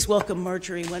 Please welcome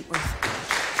Marjory Wentworth.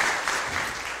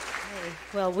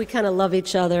 Well, we kind of love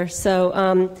each other.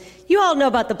 So you all know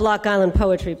about the Block Island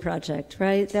Poetry Project,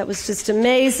 right? That was just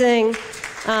amazing.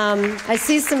 I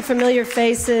see some familiar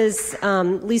faces.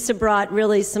 Lisa brought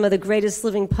really some of the greatest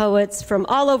living poets from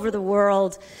all over the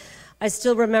world. I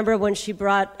still remember when she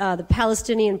brought the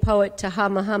Palestinian poet Taha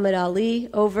Muhammad Ali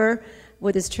over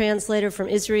with his translator from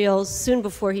Israel soon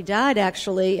before he died,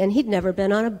 actually, and he'd never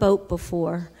been on a boat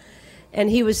before. And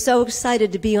he was so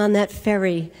excited to be on that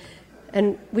ferry.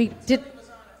 And we did...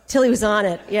 Till he was on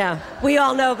it, yeah. We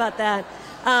all know about that.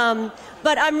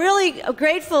 But I'm really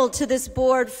grateful to this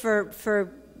board for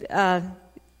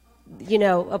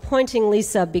appointing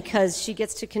Lisa, because she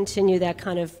gets to continue that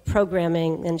kind of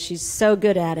programming, and she's so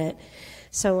good at it.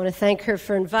 So I want to thank her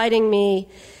for inviting me.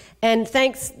 And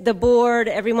thanks the board,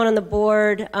 everyone on the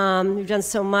board. You've done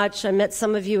so much. I met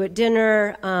some of you at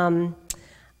dinner.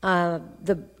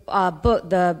 The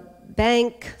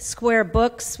Bank Square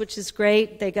Books, which is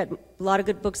great. They got a lot of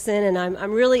good books in, and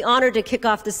I'm really honored to kick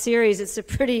off the series. It's a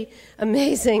pretty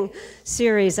amazing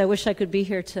series. I wish I could be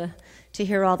here to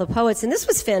hear all the poets. And this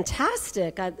was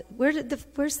fantastic. Where's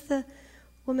the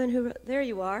woman who wrote? There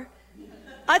you are.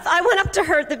 I went up to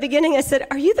her at the beginning. I said,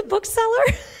 "Are you the bookseller?"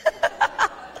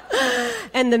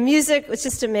 And the music was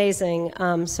just amazing,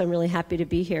 so I'm really happy to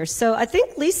be here. So I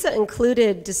think Lisa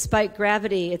included Despite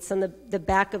Gravity. It's on the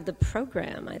back of the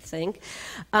program, I think.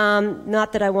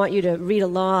 Not that I want you to read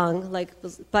along,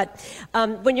 but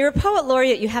when you're a poet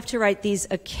laureate, you have to write these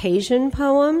occasion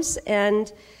poems,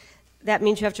 and that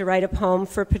means you have to write a poem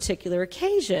for a particular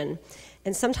occasion.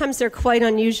 And sometimes they're quite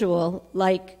unusual,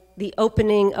 like the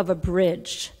opening of a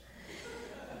bridge.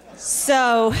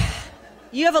 So...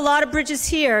 you have a lot of bridges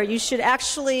here. You should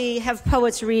actually have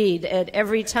poets read at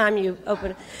every time you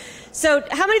open. So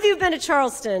how many of you have been to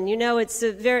Charleston? You know, it's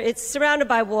surrounded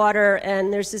by water,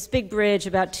 and there's this big bridge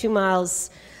about 2 miles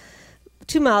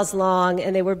long,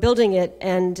 and they were building it,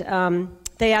 and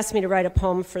they asked me to write a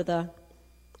poem for the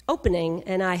opening,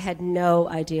 and I had no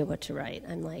idea what to write.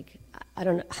 I'm like, I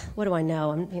don't know, what do I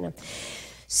know?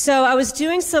 So I was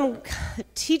doing some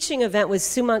teaching event with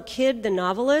Sumant Kidd, the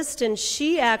novelist, and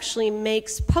she actually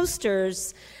makes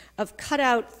posters of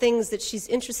cutout things that she's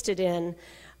interested in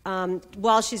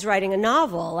while she's writing a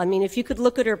novel. I mean, if you could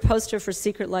look at her poster for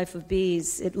Secret Life of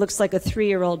Bees, it looks like a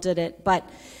 3-year-old did it, but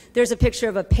there's a picture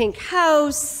of a pink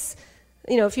house.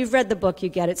 If you've read the book, you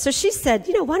get it. So she said,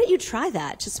 why don't you try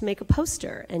that? Just make a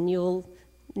poster, and you'll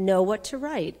know what to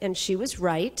write. And she was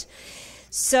right.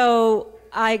 So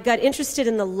I got interested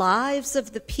in the lives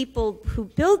of the people who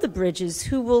build the bridges,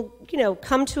 who will,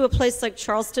 come to a place like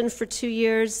Charleston for 2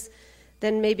 years,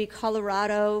 then maybe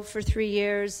Colorado for 3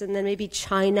 years, and then maybe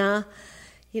China.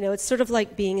 It's sort of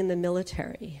like being in the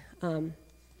military.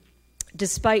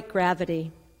 Despite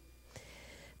Gravity.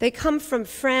 They come from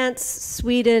France,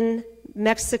 Sweden,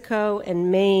 Mexico,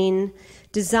 and Maine,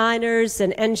 designers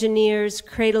and engineers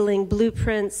cradling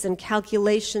blueprints and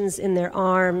calculations in their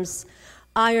arms,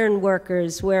 iron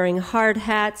workers wearing hard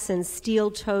hats and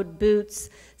steel-toed boots,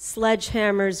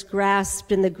 sledgehammers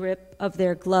grasped in the grip of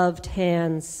their gloved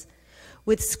hands.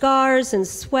 With scars and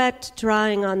sweat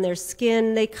drying on their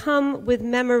skin, they come with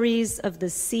memories of the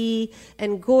sea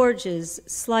and gorges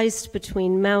sliced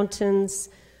between mountains,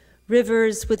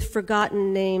 rivers with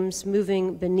forgotten names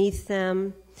moving beneath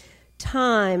them,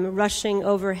 time rushing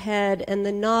overhead, and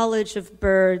the knowledge of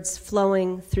birds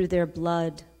flowing through their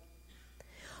blood.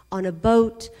 On a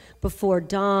boat before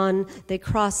dawn, they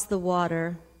cross the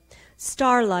water.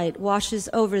 Starlight washes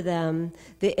over them.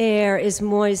 The air is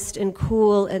moist and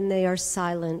cool, and they are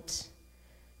silent.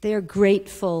 They are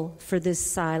grateful for this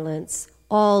silence.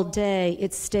 All day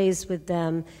it stays with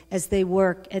them as they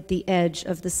work at the edge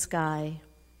of the sky.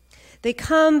 They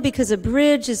come because a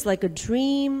bridge is like a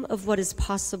dream of what is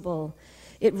possible.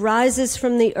 It rises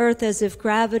from the earth as if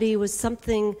gravity was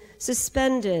something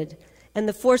suspended, and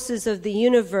the forces of the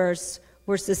universe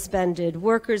were suspended.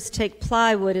 Workers take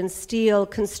plywood and steel,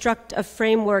 construct a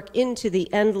framework into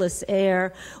the endless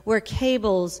air, where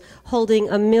cables holding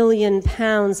 1,000,000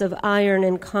 pounds of iron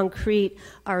and concrete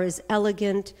are as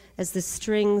elegant as the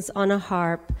strings on a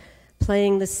harp,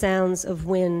 playing the sounds of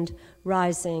wind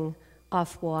rising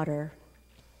off water.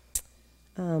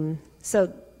 That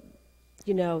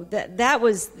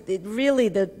was really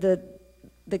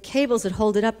the cables that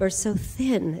hold it up are so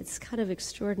thin. It's kind of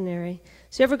extraordinary.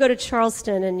 So you ever go to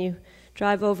Charleston and you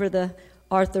drive over the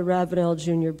Arthur Ravenel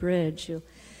Jr. Bridge,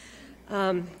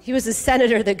 He was a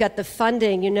senator that got the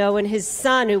funding, and his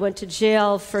son, who went to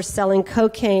jail for selling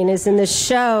cocaine, is in this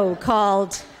show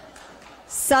called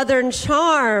Southern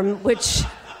Charm, which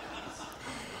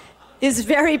is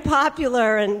very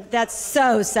popular, and that's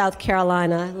so South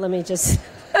Carolina. Let me just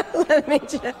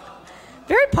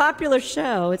very popular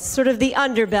show. It's sort of the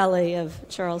underbelly of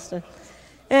Charleston.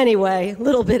 Anyway, a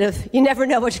little bit of, you never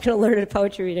know what you're going to learn at a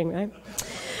poetry reading, right?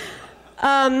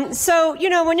 So,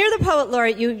 when you're the poet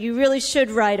laureate, you really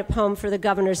should write a poem for the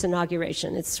governor's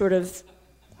inauguration. It's sort of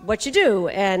what you do,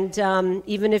 and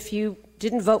even if you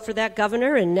didn't vote for that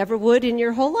governor and never would in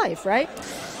your whole life, right?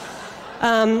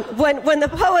 When the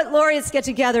poet laureates get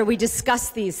together, we discuss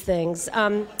these things.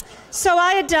 So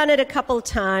I had done it a couple of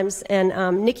times,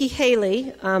 and Nikki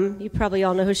Haley, you probably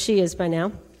all know who she is by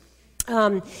now.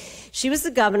 She was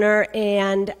the governor,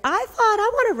 and I thought,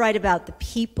 I want to write about the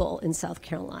people in South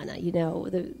Carolina,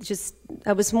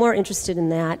 I was more interested in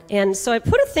that. And so I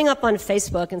put a thing up on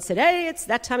Facebook and said, hey, it's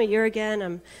that time of year again,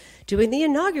 I'm doing the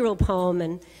inaugural poem,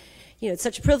 and, it's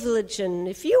such a privilege, and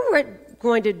if you were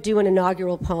going to do an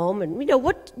inaugural poem, and,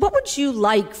 what would you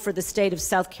like for the state of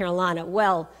South Carolina?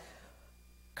 Well,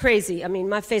 crazy. I mean,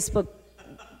 my Facebook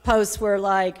posts were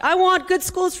like, I want good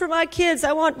schools for my kids,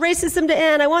 I want racism to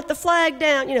end, I want the flag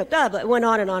down, blah, blah. It went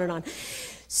on and on and on.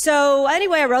 So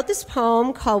anyway, I wrote this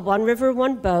poem called One River,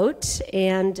 One Boat,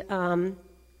 and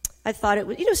I thought it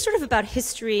was, sort of about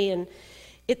history, and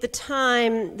at the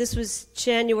time, this was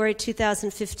January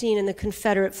 2015, and the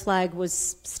Confederate flag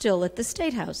was still at the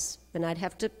State House, and I'd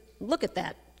have to look at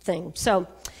that thing. So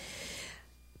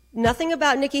nothing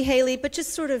about Nikki Haley, but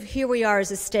just sort of here we are as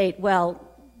a state. Well,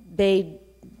 they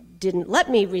didn't let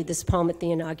me read this poem at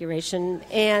the inauguration,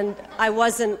 and I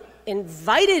wasn't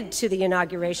invited to the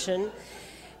inauguration.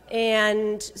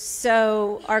 And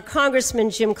so our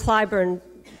Congressman, Jim Clyburn,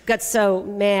 got so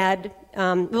mad.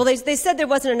 They said there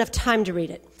wasn't enough time to read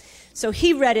it. So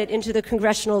he read it into the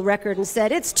congressional record and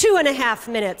said, it's 2.5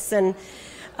 minutes, and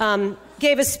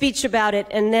gave a speech about it.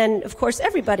 And then, of course,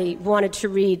 everybody wanted to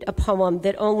read a poem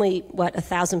that only,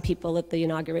 1,000 people at the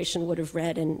inauguration would have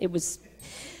read, and it was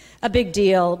a big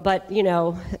deal, but,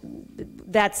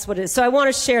 that's what it is. So I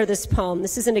want to share this poem.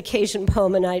 This is an occasion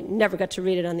poem, and I never got to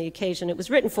read it on the occasion it was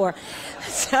written for.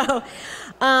 So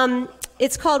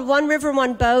it's called One River,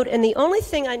 One Boat, and the only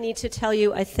thing I need to tell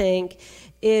you, I think,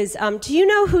 is,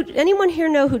 anyone here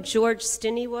know who George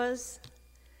Stinney was?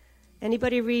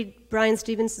 Anybody read Brian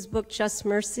Stevens' book, Just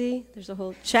Mercy? There's a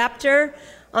whole chapter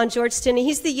on George Stinney.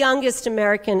 He's the youngest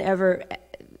American ever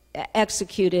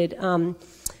executed.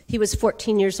 He was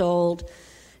 14 years old,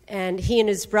 and he and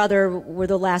his brother were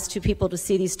the last two people to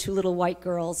see these two little white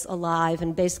girls alive,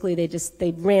 and basically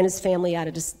they ran his family out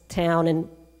of this town and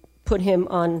put him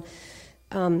on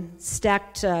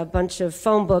stacked a bunch of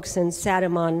phone books and sat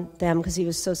him on them because he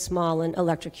was so small, and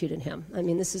electrocuted him. I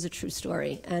mean, this is a true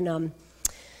story. And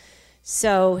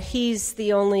so he's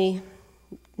the only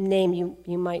name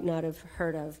you might not have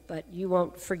heard of, but you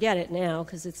won't forget it now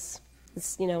because it's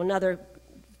another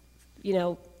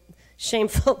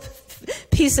shameful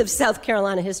piece of South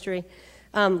Carolina history,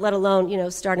 let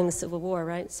alone starting the Civil War,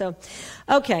 right? So,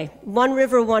 okay, One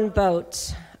River, One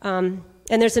Boat.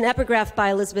 And there's an epigraph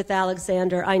by Elizabeth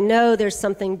Alexander. I know there's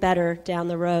something better down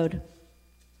the road.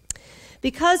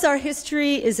 Because our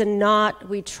history is a knot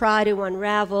we try to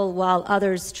unravel while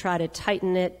others try to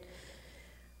tighten it,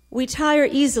 we tire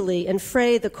easily and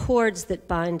fray the cords that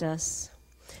bind us.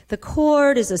 The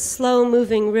cord is a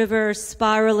slow-moving river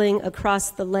spiraling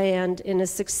across the land in a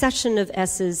succession of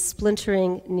S's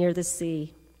splintering near the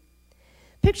sea.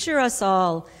 Picture us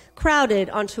all crowded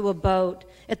onto a boat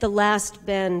at the last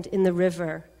bend in the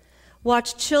river.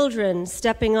 Watch children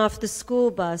stepping off the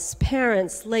school bus,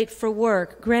 parents late for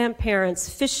work, grandparents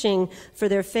fishing for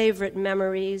their favorite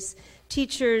memories,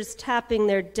 teachers tapping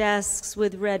their desks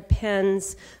with red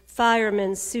pens,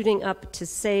 firemen suiting up to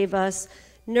save us,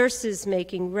 nurses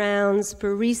making rounds,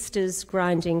 baristas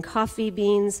grinding coffee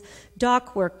beans,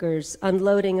 dock workers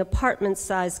unloading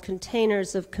apartment-sized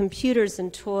containers of computers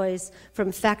and toys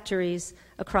from factories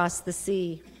across the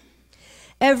sea.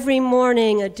 Every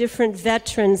morning, a different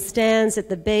veteran stands at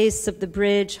the base of the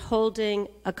bridge holding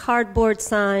a cardboard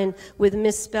sign with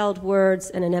misspelled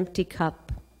words and an empty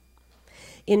cup.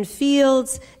 In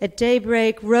fields, at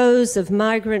daybreak, rows of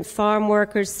migrant farm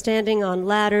workers standing on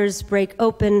ladders break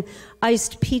open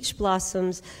iced peach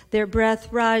blossoms, their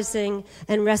breath rising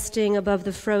and resting above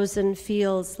the frozen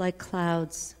fields like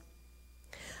clouds.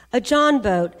 A John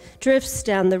boat drifts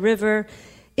down the river.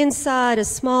 Inside, a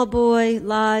small boy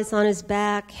lies on his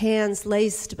back, hands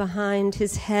laced behind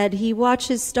his head. He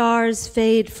watches stars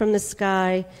fade from the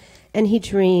sky, and he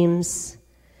dreams.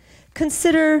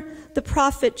 Consider the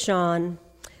prophet John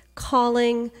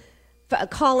calling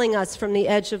us from the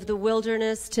edge of the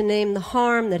wilderness to name the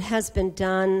harm that has been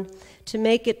done, to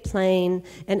make it plain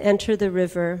and enter the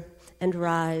river and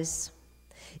rise.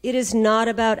 It is not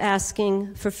about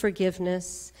asking for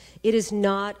forgiveness. It is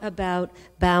not about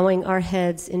bowing our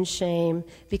heads in shame,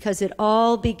 because it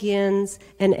all begins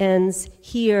and ends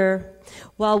here.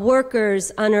 While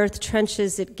workers unearthed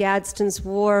trenches at Gadsden's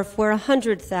Wharf, where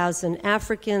 100,000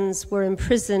 Africans were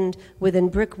imprisoned within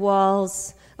brick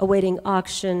walls, awaiting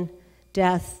auction,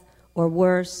 death, or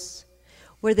worse,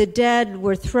 where the dead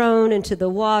were thrown into the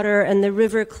water and the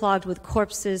river clogged with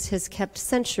corpses has kept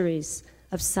centuries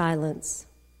of silence.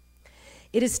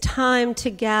 It is time to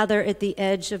gather at the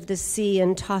edge of the sea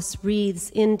and toss wreaths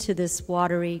into this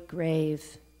watery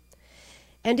grave.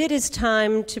 And it is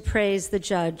time to praise the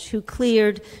judge who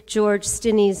cleared George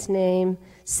Stinney's name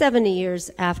 70 years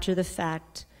after the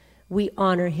fact. We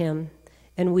honor him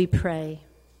and we pray.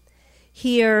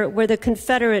 Here, where the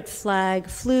Confederate flag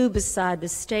flew beside the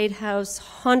State House,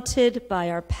 haunted by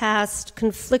our past,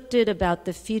 conflicted about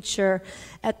the future,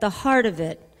 at the heart of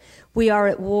it, we are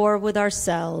at war with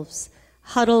ourselves,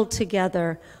 huddled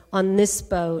together on this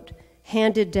boat,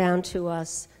 handed down to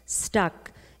us,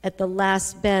 stuck at the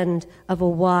last bend of a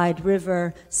wide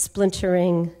river,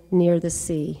 splintering near the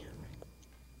sea.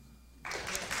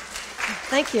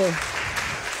 Thank you.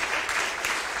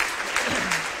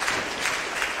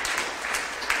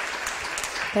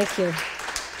 Thank you.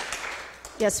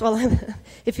 Yes, well,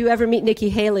 if you ever meet Nikki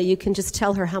Haley, you can just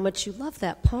tell her how much you love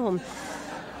that poem.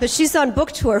 But she's on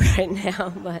book tour right now.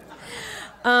 But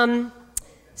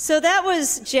so that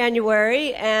was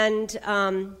January, and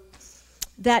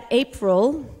that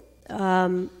April,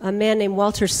 a man named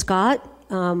Walter Scott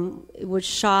was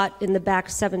shot in the back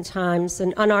 7 times.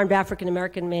 An unarmed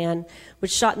African-American man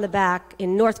was shot in the back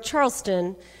in North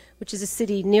Charleston, which is a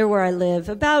city near where I live,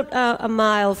 about a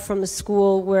mile from the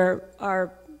school where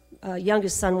our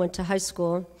youngest son went to high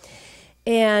school.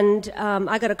 And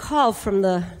I got a call from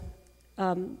a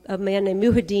man named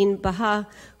Muhyiddin Baha,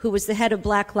 who was the head of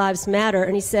Black Lives Matter,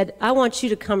 and he said, I want you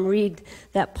to come read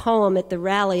that poem at the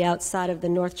rally outside of the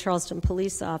North Charleston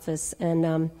police office.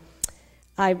 And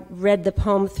I read the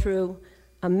poem through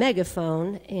a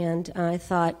megaphone, and I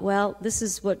thought, well, this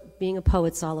is what being a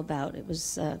poet's all about. It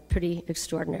was pretty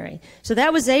extraordinary. So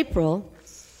that was April,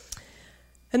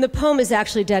 and the poem is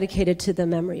actually dedicated to the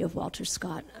memory of Walter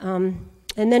Scott. And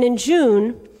then in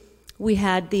June, we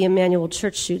had the Emmanuel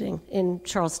Church shooting in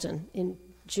Charleston in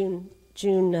June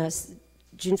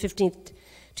 15th,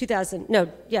 June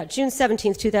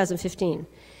 17th, 2015.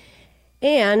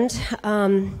 And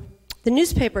the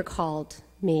newspaper called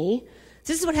me.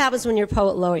 This is what happens when you're a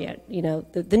poet laureate. You know,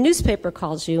 the newspaper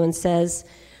calls you and says,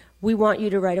 we want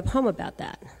you to write a poem about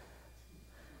that.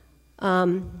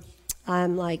 I'm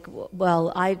like,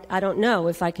 well, I don't know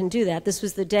if I can do that. This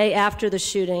was the day after the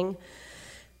shooting.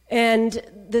 And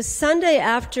the Sunday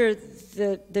after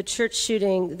the church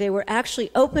shooting, they were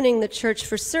actually opening the church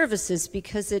for services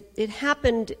because it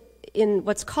happened in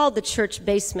what's called the church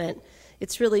basement.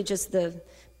 It's really just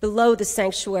below the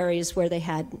sanctuaries where they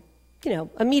had,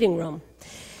 a meeting room.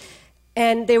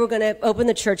 And they were going to open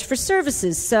the church for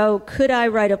services. So could I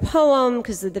write a poem?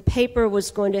 Because the paper was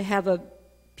going to have a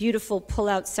beautiful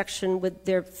pull-out section with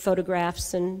their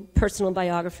photographs and personal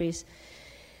biographies.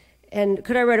 And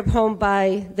could I write a poem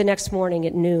by the next morning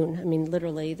at noon? I mean,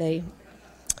 literally,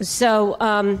 So,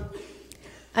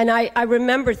 and I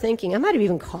remember thinking, I might have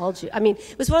even called you. I mean,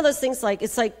 it was one of those things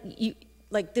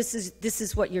this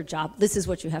is what your job, this is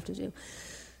what you have to do.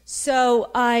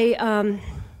 So I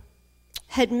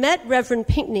had met Reverend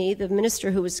Pinckney, the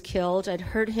minister who was killed. I'd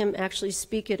heard him actually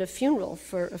speak at a funeral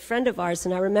for a friend of ours,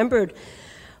 and I remembered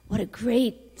what a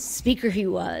great speaker he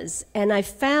was. And I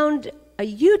found a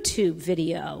YouTube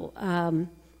video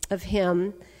of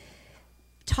him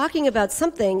talking about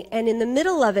something, and in the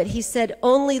middle of it, he said,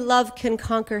 only love can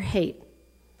conquer hate.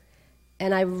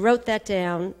 And I wrote that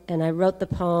down, and I wrote the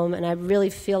poem, and I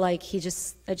really feel like I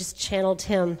just channeled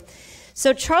him.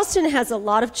 So Charleston has a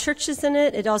lot of churches in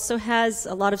it. It also has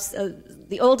a lot of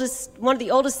one of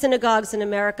the oldest synagogues in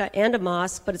America and a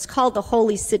mosque, but it's called the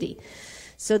Holy City.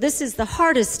 So this is the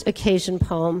hardest occasion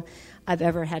poem I've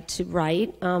ever had to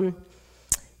write.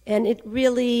 And it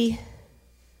really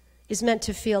is meant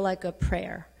to feel like a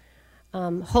prayer.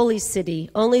 Holy City,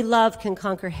 only love can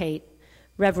conquer hate.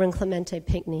 Reverend Clemente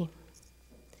Pinckney.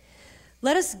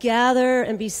 Let us gather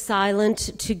and be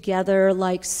silent together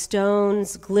like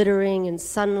stones glittering in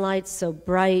sunlight so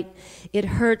bright it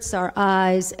hurts our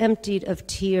eyes, emptied of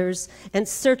tears and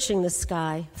searching the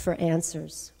sky for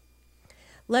answers.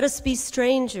 Let us be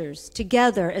strangers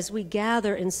together as we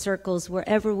gather in circles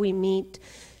wherever we meet,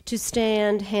 to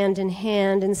stand hand in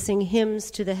hand and sing hymns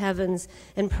to the heavens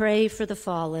and pray for the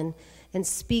fallen and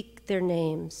speak their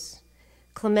names.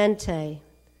 Clemente,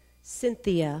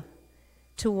 Cynthia,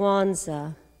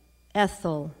 Tawanza,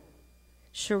 Ethel,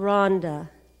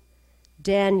 Sharonda,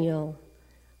 Daniel,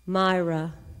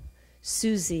 Myra,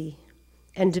 Susie,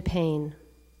 and DePayne.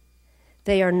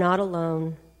 They are not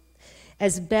alone.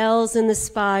 As bells in the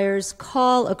spires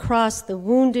call across the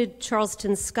wounded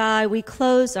Charleston sky, we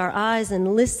close our eyes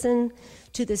and listen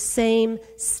to the same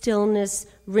stillness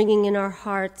ringing in our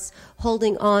hearts,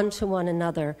 holding on to one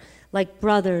another like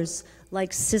brothers,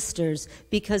 like sisters,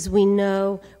 because we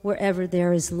know wherever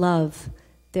there is love,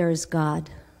 there is God.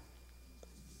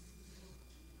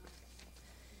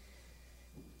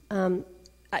 That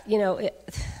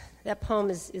poem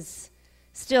is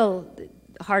still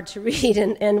hard to read,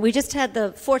 and we just had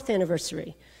the 4th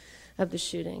anniversary of the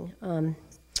shooting. And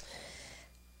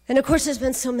of course, there's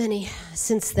been so many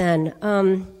since then.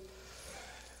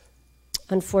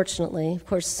 Unfortunately, of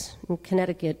course, in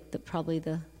Connecticut, probably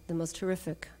the most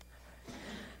horrific.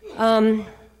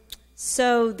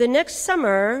 So the next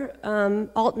summer,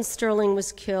 Alton Sterling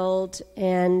was killed,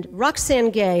 and Roxane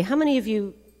Gay. How many of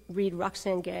you read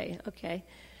Roxane Gay? Okay.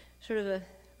 Sort of a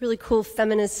really cool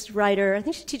feminist writer. I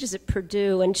think she teaches at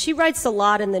Purdue, and she writes a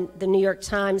lot in the New York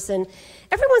Times. And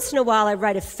every once in a while, I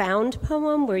write a found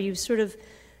poem where you sort of,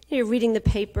 you're reading the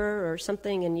paper or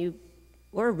something, and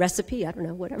or a recipe, I don't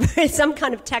know, whatever, some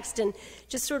kind of text, and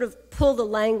just sort of pull the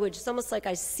language. It's almost like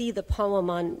I see the poem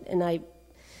and I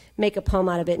make a poem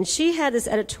out of it. And she had this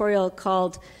editorial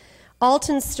called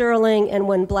Alton Sterling and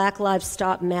When Black Lives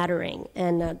Stop Mattering.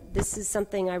 And this is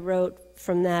something I wrote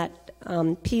from that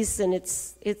piece, and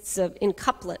it's in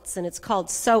couplets, and it's called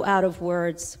So Out of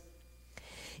Words.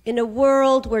 In a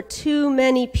world where too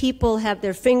many people have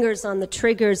their fingers on the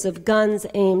triggers of guns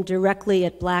aimed directly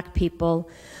at black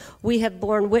people, we have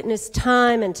borne witness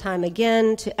time and time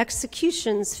again to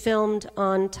executions filmed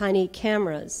on tiny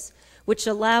cameras, which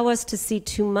allow us to see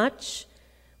too much,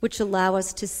 which allow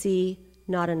us to see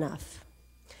not enough.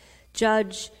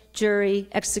 Judge, jury,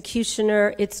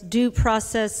 executioner, its due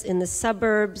process in the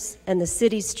suburbs and the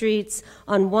city streets,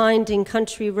 on winding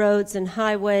country roads and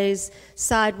highways,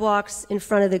 sidewalks in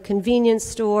front of the convenience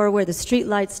store where the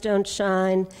streetlights don't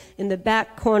shine, in the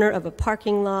back corner of a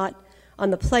parking lot, on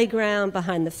the playground,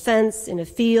 behind the fence, in a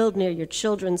field near your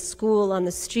children's school, on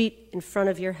the street in front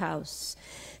of your house.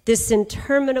 This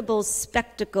interminable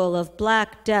spectacle of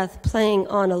Black death playing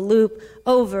on a loop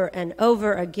over and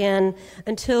over again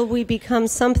until we become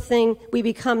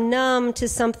numb to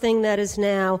something that is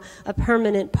now a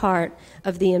permanent part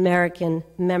of the American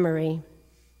memory.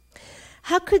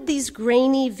 How could these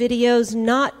grainy videos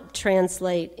not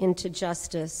translate into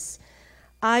justice?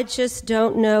 I just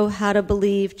don't know how to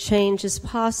believe change is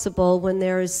possible when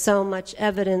there is so much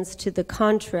evidence to the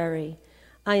contrary.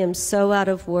 I am so out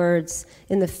of words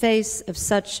in the face of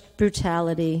such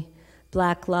brutality.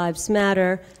 Black lives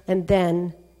matter, and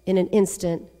then, in an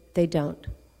instant, they don't.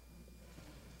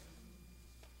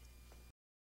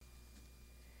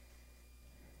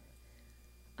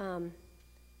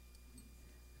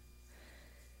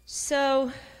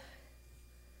 So,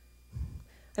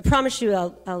 I promise you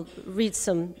I'll read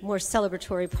some more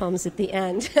celebratory poems at the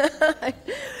end.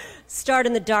 Start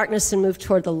in the darkness and move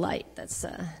toward the light. That's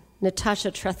Natasha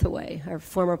Trethewey, our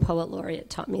former poet laureate,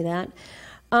 taught me that.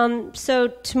 So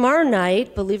tomorrow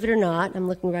night, believe it or not, I'm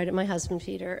looking right at my husband,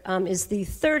 Peter, is the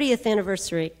 30th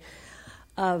anniversary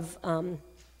of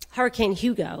Hurricane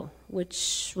Hugo,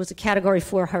 which was a Category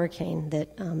 4 hurricane that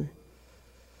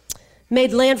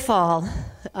made landfall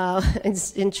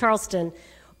in Charleston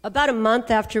about a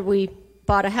month after we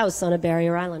bought a house on a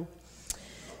barrier island.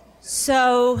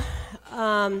 So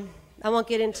I won't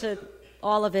get into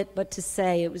all of it, but to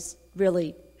say it was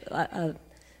really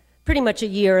pretty much a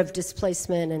year of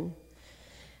displacement. And,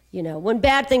 you know, when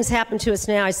bad things happen to us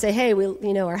now, I say, hey,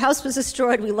 our house was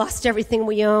destroyed, we lost everything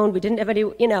we owned, we didn't have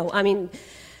any,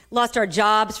 lost our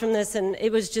jobs from this, and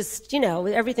it was just,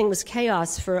 everything was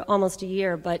chaos for almost a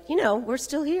year. But, we're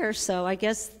still here, so I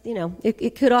guess,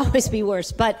 it could always be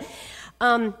worse. But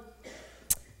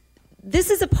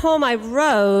this is a poem I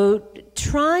wrote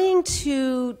trying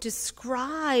to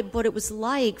describe what it was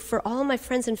like for all my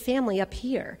friends and family up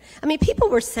here. I mean, people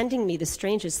were sending me the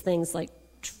strangest things, like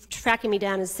tracking me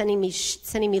down and sending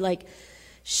me like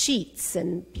sheets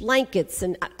and blankets,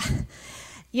 and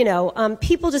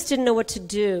people just didn't know what to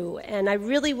do. And I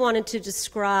really wanted to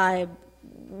describe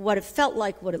what it felt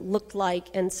like, what it looked like.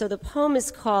 And so the poem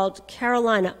is called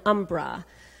Carolina Umbra.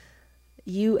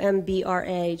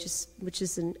 UMBRA, which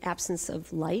is an absence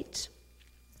of light.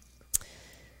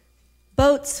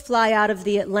 Boats fly out of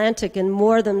the Atlantic and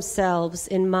moor themselves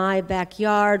in my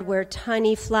backyard, where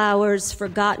tiny flowers,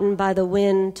 forgotten by the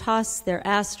wind, toss their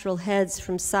astral heads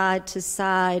from side to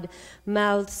side,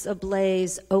 mouths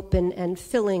ablaze, open and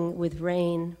filling with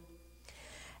rain.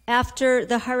 After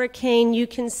the hurricane, you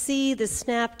can see the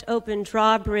snapped open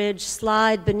drawbridge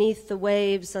slide beneath the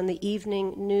waves on the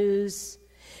evening news.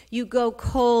 You go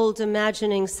cold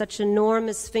imagining such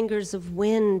enormous fingers of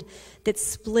wind that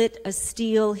split a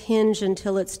steel hinge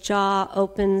until its jaw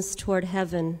opens toward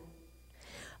heaven.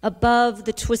 Above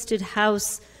the twisted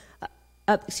house,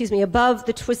 above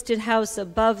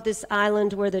this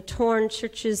island where the torn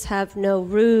churches have no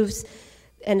roofs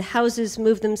and houses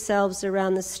move themselves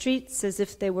around the streets as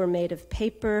if they were made of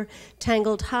paper,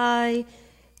 tangled high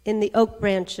in the oak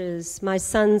branches, my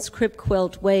son's crib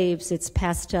quilt waves its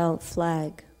pastel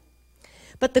flag.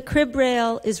 But the crib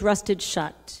rail is rusted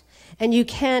shut, and you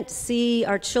can't see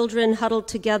our children huddled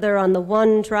together on the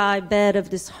one dry bed of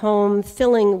this home,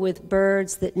 filling with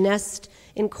birds that nest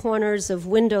in corners of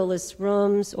windowless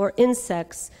rooms, or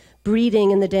insects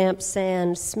breeding in the damp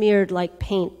sand, smeared like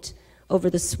paint over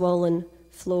the swollen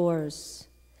floors.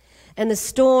 And the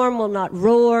storm will not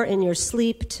roar in your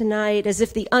sleep tonight, as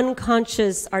if the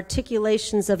unconscious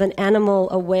articulations of an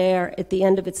animal aware at the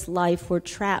end of its life were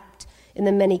trapped in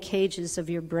the many cages of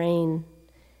your brain.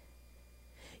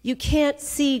 You can't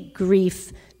see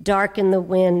grief dark in the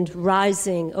wind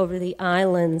rising over the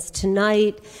islands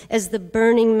tonight as the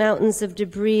burning mountains of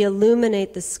debris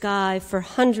illuminate the sky for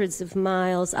hundreds of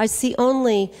miles. I see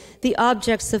only the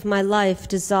objects of my life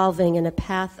dissolving in a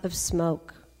path of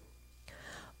smoke.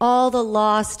 All the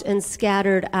lost and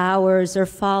scattered hours are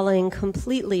falling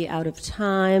completely out of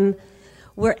time,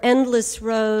 where endless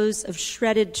rows of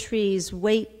shredded trees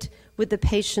wait with the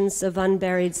patience of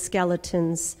unburied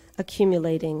skeletons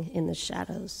accumulating in the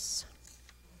shadows.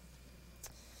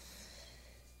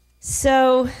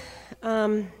 So,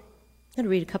 I'm going to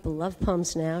read a couple of love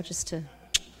poems now, just to,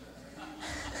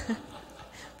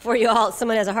 for you all,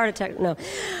 someone has a heart attack, no.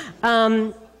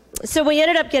 So we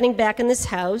ended up getting back in this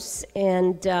house,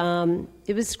 and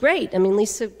it was great. I mean,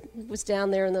 Lisa was down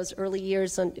there in those early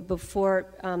years before,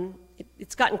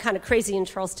 it's gotten kind of crazy in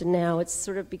Charleston now. It's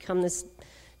sort of become this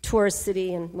tourist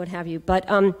city and what have you. But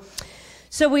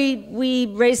so we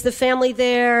raised the family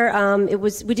there.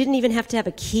 We didn't even have to have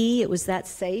a key. It was that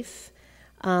safe.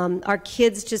 Our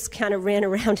kids just kind of ran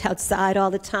around outside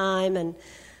all the time and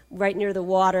right near the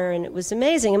water, and it was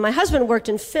amazing. And my husband worked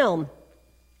in film,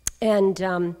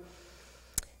 and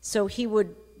so he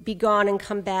would be gone and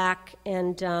come back.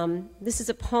 And this is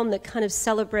a poem that kind of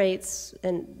celebrates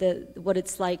what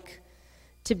it's like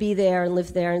to be there and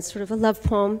live there, and sort of a love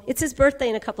poem. It's his birthday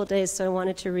in a couple of days, so I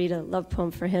wanted to read a love poem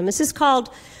for him. This is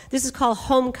called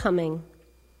Homecoming.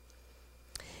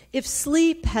 If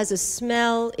sleep has a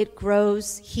smell, it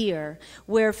grows here,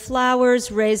 where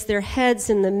flowers raise their heads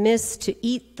in the mist to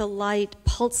eat the light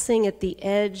pulsing at the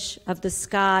edge of the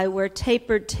sky, where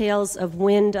tapered tails of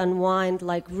wind unwind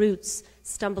like roots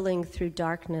stumbling through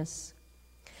darkness.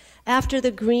 After the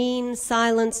green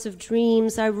silence of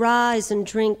dreams, I rise and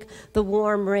drink the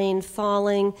warm rain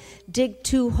falling, dig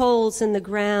 2 holes in the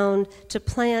ground to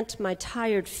plant my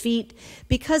tired feet,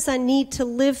 because I need to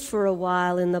live for a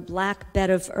while in the black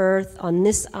bed of earth on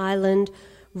this island,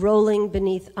 rolling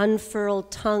beneath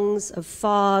unfurled tongues of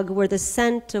fog, where the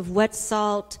scent of wet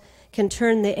salt can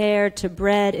turn the air to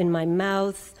bread in my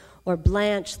mouth or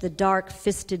blanch the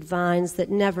dark-fisted vines that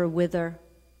never wither.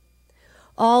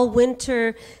 All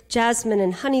winter, jasmine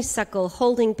and honeysuckle,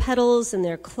 holding petals in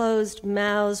their closed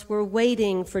mouths, were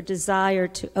waiting for desire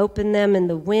to open them in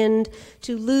the wind,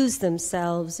 to lose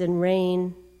themselves in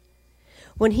rain.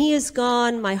 When he is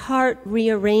gone, my heart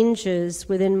rearranges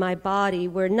within my body,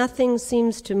 where nothing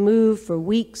seems to move for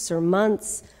weeks or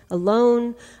months.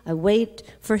 Alone, I wait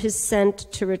for his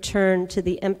scent to return to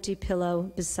the empty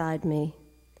pillow beside me.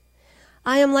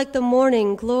 I am like the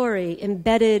morning glory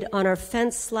embedded on our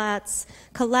fence slats,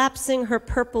 collapsing her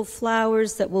purple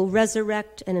flowers that will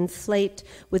resurrect and inflate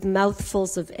with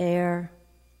mouthfuls of air.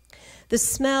 The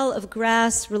smell of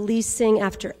grass releasing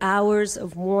after hours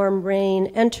of warm rain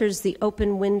enters the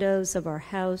open windows of our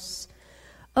house.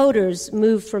 Odors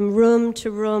move from room to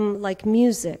room like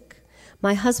music.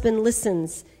 My husband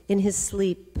listens in his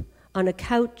sleep. On a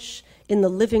couch in the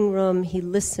living room, he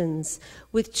listens.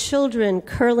 With children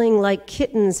curling like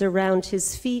kittens around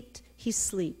his feet, he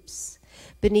sleeps.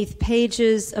 Beneath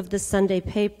pages of the Sunday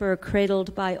paper,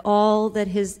 cradled by all that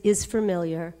is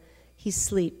familiar, he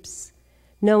sleeps.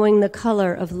 Knowing the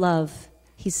color of love,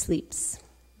 he sleeps.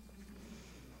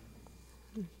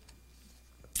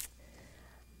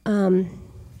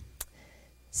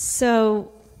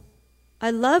 So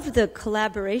I loved the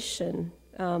collaboration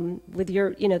with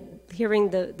your, hearing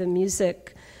the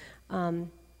music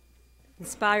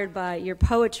inspired by your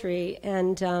poetry.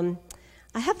 And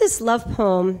I have this love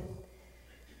poem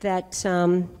that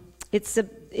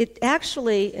it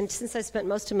actually, and since I spent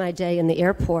most of my day in the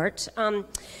airport,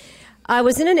 I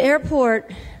was in an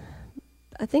airport,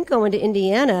 I think going to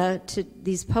Indiana to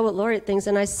these poet laureate things,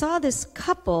 and I saw this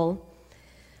couple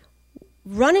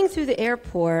running through the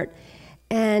airport,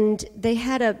 and they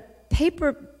had a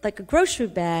paper, like a grocery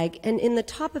bag, and in the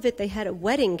top of it they had a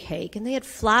wedding cake, and they had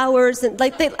flowers, and I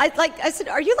said,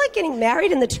 "Are you like getting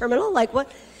married in the terminal? Like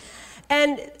what?"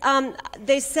 And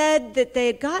they said that they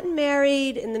had gotten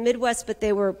married in the Midwest, but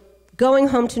they were going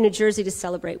home to New Jersey to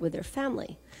celebrate with their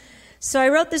family. So I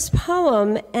wrote this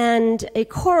poem, and a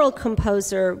choral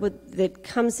composer that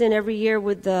comes in every year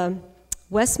with the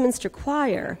Westminster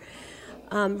Choir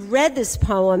read this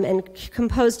poem and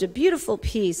composed a beautiful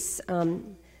piece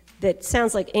that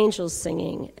sounds like angels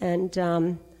singing. And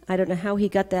I don't know how he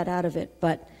got that out of it,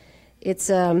 but it's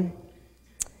a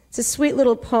sweet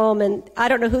little poem, and I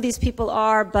don't know who these people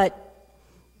are, but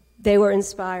they were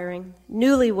inspiring.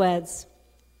 Newlyweds.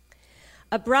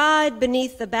 A bride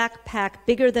beneath a backpack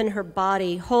bigger than her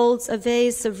body holds a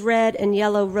vase of red and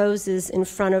yellow roses in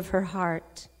front of her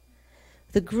heart.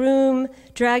 The groom,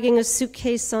 dragging a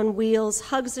suitcase on wheels,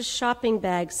 hugs a shopping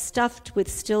bag stuffed with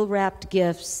still-wrapped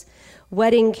gifts,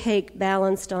 wedding cake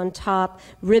balanced on top,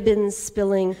 ribbons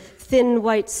spilling, thin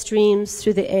white streams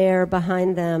through the air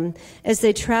behind them as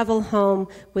they travel home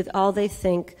with all they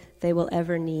think they will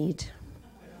ever need.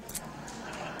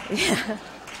 Yeah.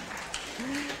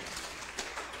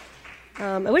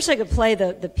 I wish I could play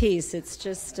the piece. It's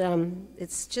just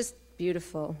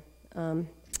beautiful.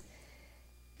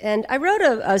 And I wrote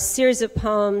a series of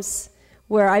poems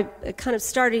where I kind of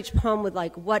start each poem with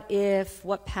like, what if,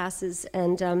 what passes,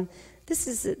 and this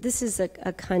is a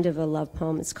kind of a love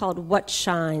poem. It's called What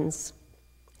Shines.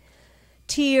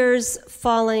 Tears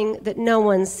falling that no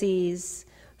one sees,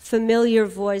 familiar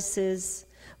voices,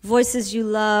 voices you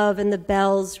love, and the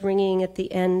bells ringing at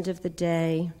the end of the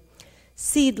day.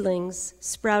 Seedlings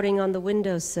sprouting on the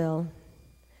windowsill,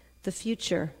 the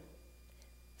future,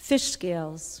 fish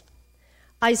scales,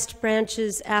 iced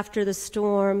branches after the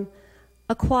storm,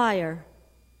 a choir,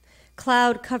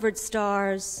 cloud-covered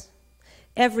stars,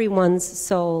 everyone's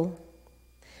soul,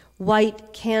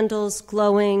 white candles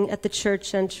glowing at the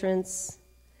church entrance,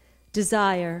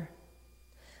 desire,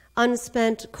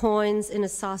 unspent coins in a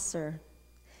saucer,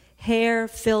 hair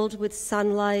filled with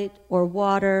sunlight or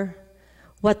water,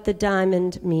 what the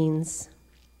diamond means.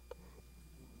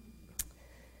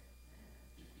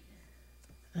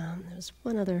 There's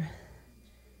one other.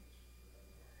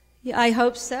 Yeah, I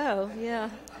hope so, yeah.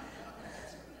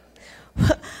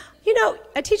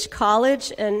 I teach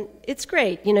college, and it's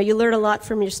great. You learn a lot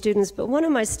from your students, but one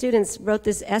of my students wrote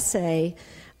this essay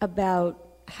about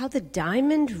how the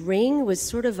diamond ring was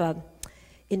sort of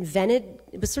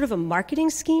it was sort of a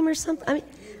marketing scheme or something. I mean,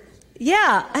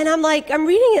 yeah, and I'm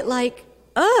reading it like,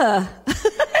 I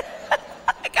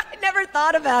never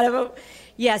thought about it. But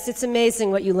yes, it's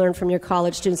amazing what you learn from your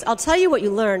college students. I'll tell you what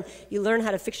you learn. You learn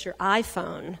how to fix your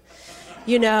iPhone,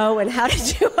 and how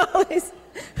to do all these.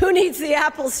 Who needs the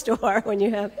Apple Store when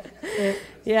you have?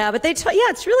 Yeah, but it's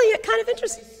really kind of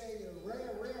interesting.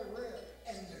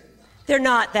 They're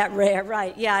not that rare,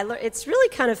 right? Yeah, it's really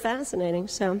kind of fascinating.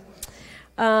 So,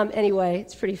 anyway,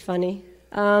 it's pretty funny.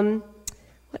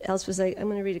 What else was I'm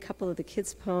going to read a couple of the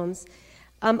kids' poems.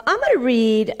 I'm going to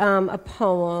read a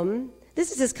poem.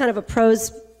 This is just kind of a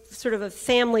prose, sort of a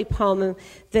family poem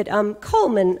that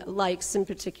Coleman likes in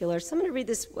particular. So I'm going to read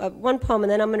this one poem,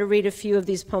 and then I'm going to read a few of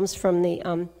these poems from the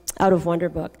Out of Wonder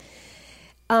book.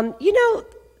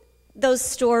 Those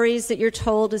stories that you're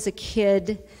told as a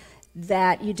kid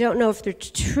that you don't know if they're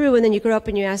true, and then you grow up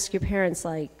and you ask your parents,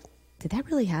 like, did that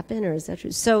really happen, or is that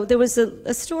true? So there was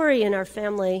a story in our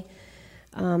family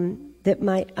that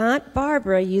my Aunt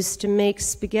Barbara used to make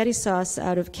spaghetti sauce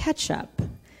out of ketchup.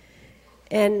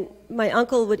 And my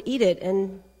uncle would eat it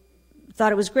and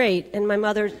thought it was great. And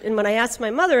when I asked my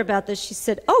mother about this, she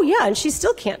said, oh yeah, and she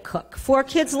still can't cook. 4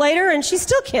 kids later, and she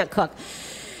still can't cook.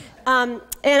 And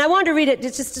I wanted to read it.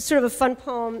 It's just sort of a fun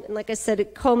poem. And like I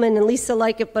said, Coleman and Lisa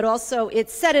like it, but also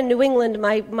it's set in New England.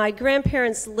 My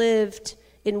grandparents lived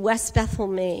in West Bethel,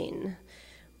 Maine,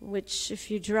 which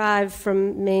if you drive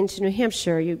from Maine to New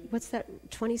Hampshire, what's that,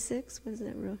 26? What is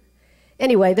that road?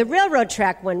 Anyway, the railroad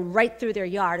track went right through their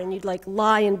yard, and you'd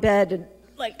lie in bed, and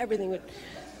everything would.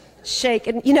 shake.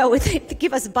 And, you know, they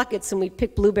give us buckets and we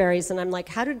pick blueberries. And I'm like,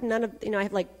 how did none of, you know, I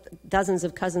have like dozens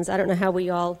of cousins. I don't know how we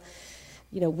all,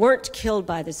 you know, weren't killed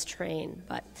by this train.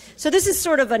 But so this is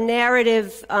sort of a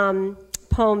narrative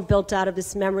poem built out of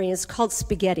this memory. It's called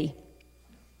Spaghetti.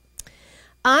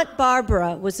 Aunt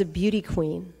Barbara was a beauty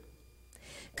queen.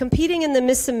 Competing in the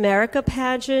Miss America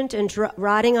pageant and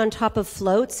riding on top of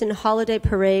floats in holiday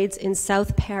parades in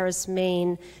South Paris,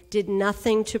 Maine, did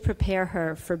nothing to prepare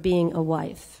her for being a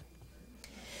wife.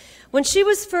 When she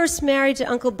was first married to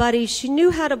Uncle Buddy, she knew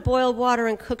how to boil water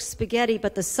and cook spaghetti,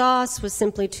 but the sauce was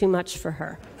simply too much for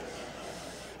her.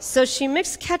 So she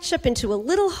mixed ketchup into a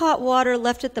little hot water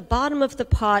left at the bottom of the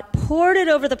pot, poured it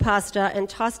over the pasta, and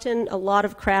tossed in a lot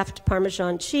of Kraft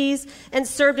Parmesan cheese, and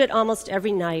served it almost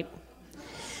every night.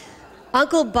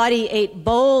 Uncle Buddy ate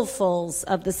bowlfuls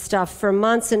of the stuff for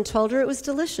months and told her it was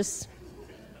delicious.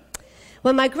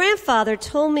 When my grandfather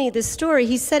told me this story,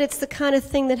 he said it's the kind of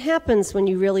thing that happens when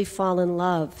you really fall in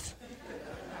love.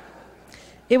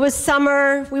 It was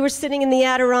summer. We were sitting in the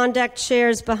Adirondack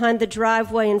chairs behind the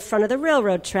driveway in front of the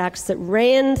railroad tracks that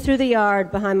ran through the yard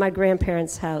behind my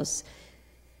grandparents' house.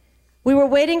 We were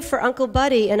waiting for Uncle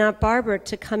Buddy and Aunt Barbara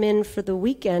to come in for the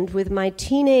weekend with my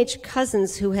teenage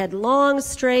cousins who had long,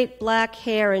 straight black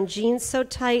hair and jeans so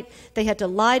tight they had to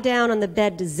lie down on the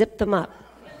bed to zip them up.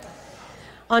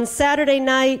 On Saturday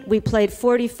night, we played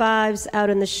 45s out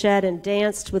in the shed and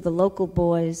danced with the local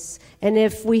boys. And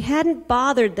if we hadn't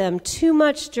bothered them too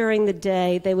much during the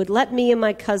day, they would let me and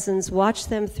my cousins watch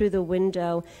them through the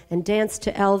window and dance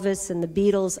to Elvis and the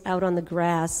Beatles out on the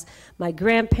grass, my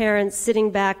grandparents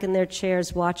sitting back in their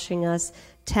chairs watching us,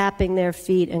 tapping their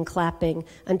feet and clapping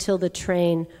until the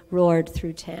train roared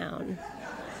through town.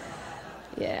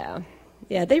 Yeah,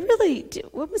 they really,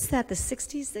 what was that, the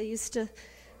 60s? They used to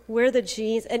wear the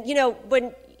jeans. And,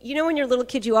 when you're a little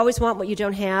kid, you always want what you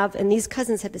don't have. And these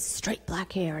cousins had this straight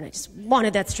black hair, and I just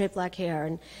wanted that straight black hair.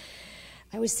 And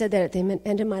I always said that at the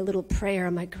end of my little prayer,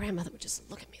 and my grandmother would just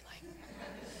look at me like,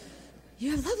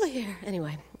 you have lovely hair.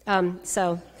 Anyway,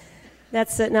 so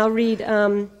that's it. And I'll read,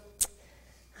 I'm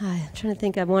trying to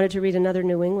think, I wanted to read another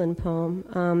New England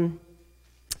poem.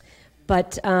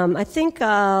 But I think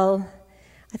I'll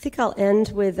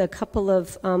end with a couple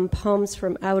of poems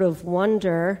from Out of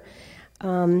Wonder.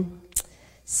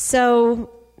 So,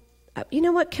 you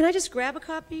know what? Can I just grab a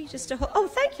copy? Oh,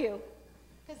 thank you.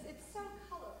 Because it's so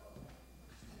colorful.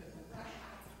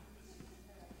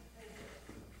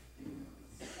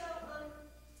 So,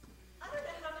 I don't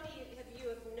know how many of you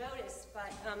have noticed,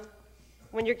 but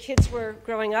when your kids were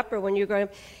growing up or when you were growing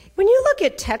up, when you look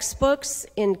at textbooks,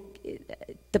 in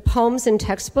the poems in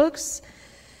textbooks,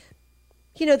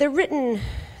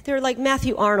 they're like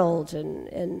Matthew Arnold and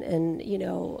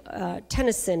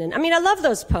Tennyson. And I mean, I love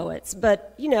those poets,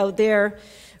 but, they're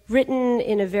written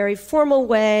in a very formal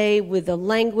way with a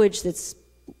language that's,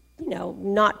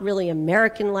 not really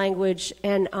American language.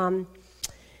 And,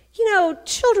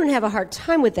 children have a hard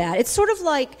time with that. It's sort of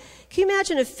like, can you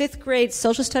imagine a 5th grade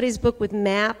social studies book with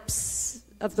maps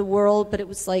of the world, but it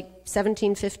was like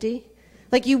 1750?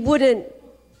 Like, you wouldn't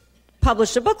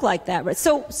published a book like that, right?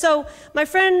 So my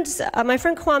friend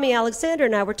Kwame Alexander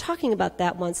and I were talking about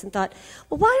that once and thought,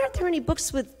 well, why aren't there any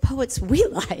books with poets we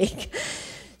like?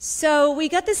 So we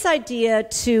got this idea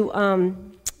to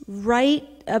write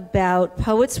about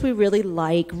poets we really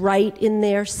like, write in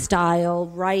their style,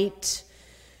 write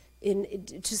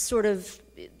to sort of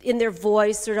in their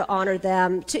voice or to honor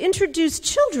them, to introduce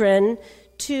children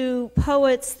to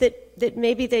poets that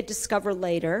maybe they discover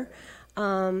later.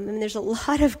 And there's a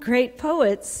lot of great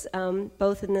poets,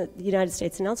 both in the United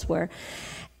States and elsewhere.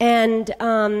 And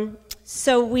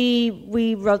so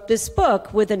we wrote this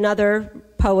book with another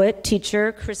poet,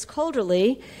 teacher, Chris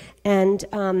Calderly, and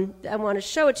I want to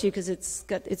show it to you because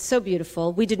it's so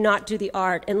beautiful. We did not do the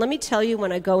art. And let me tell you,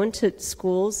 when I go into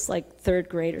schools, like 3rd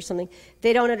grade or something,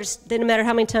 they don't understand. No matter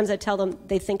how many times I tell them,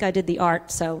 they think I did the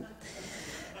art, so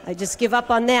I just give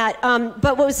up on that.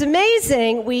 But what was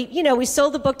amazing, we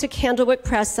sold the book to Candlewick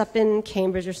Press up in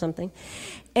Cambridge or something.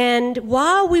 And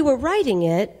while we were writing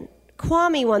it,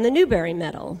 Kwame won the Newbery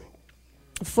Medal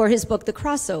for his book, The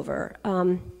Crossover.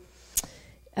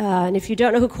 And if you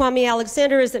don't know who Kwame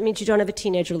Alexander is, that means you don't have a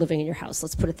teenager living in your house.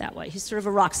 Let's put it that way. He's sort of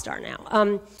a rock star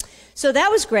now. So that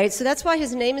was great. So that's why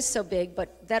his name is so big.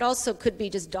 But that also could be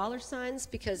just dollar signs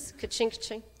because ka-ching,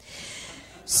 ka-ching.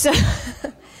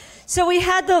 So we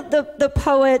had the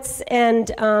poets,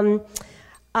 and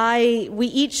we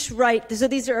each write. So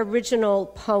these are original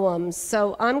poems.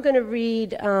 So I'm going to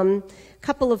read a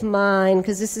couple of mine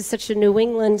because this is such a New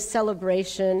England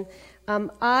celebration.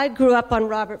 I grew up on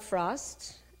Robert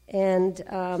Frost, and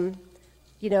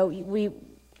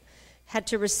had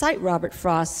to recite Robert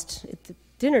Frost at the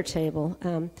dinner table.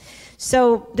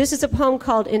 So this is a poem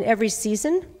called In Every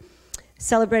Season,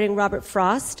 celebrating Robert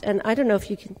Frost. And I don't know if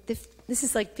you can, this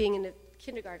is like being in a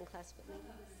kindergarten class. But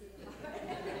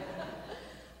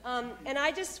and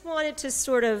I just wanted to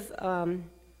sort of,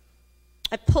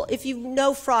 if you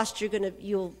know Frost,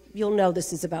 you'll know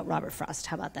this is about Robert Frost.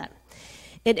 How about that?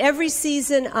 In every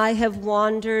season I have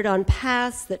wandered on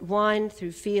paths that wind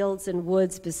through fields and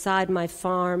woods beside my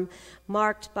farm,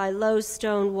 marked by low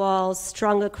stone walls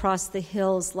strung across the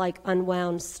hills like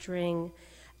unwound string.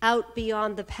 Out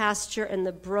beyond the pasture and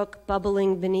the brook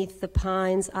bubbling beneath the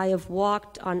pines, I have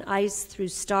walked on ice through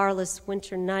starless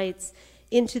winter nights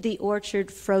into the orchard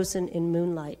frozen in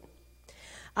moonlight.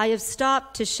 I have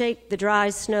stopped to shake the dry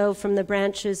snow from the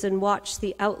branches and watch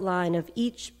the outline of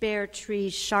each bare tree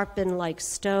sharpen like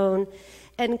stone,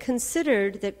 and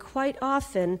considered that quite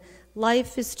often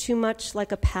life is too much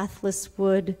like a pathless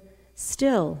wood.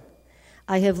 Still,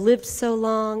 I have lived so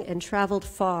long and traveled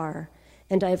far,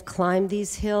 and I have climbed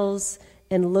these hills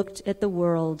and looked at the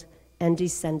world and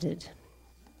descended.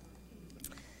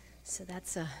 So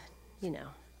that's a,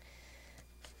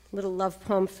 little love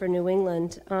poem for New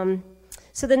England.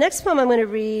 So the next poem I'm going to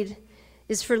read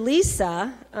is for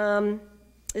Lisa.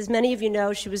 As many of you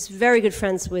know, she was very good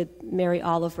friends with Mary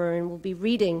Oliver, and will be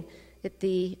reading at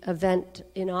the event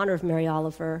in honor of Mary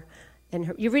Oliver.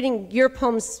 And you're reading your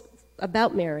poems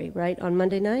about Mary, right, on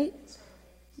Monday night?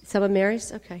 Some of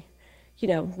Mary's? Okay.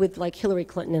 With like Hillary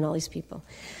Clinton and all these people.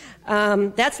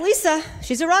 That's Lisa.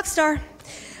 She's a rock star.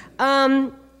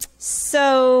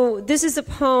 So this is a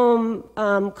poem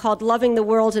called Loving the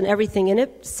World and Everything in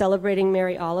It, celebrating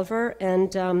Mary Oliver.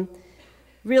 And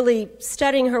really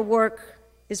studying her work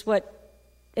is what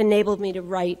enabled me to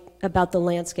write about the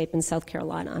landscape in South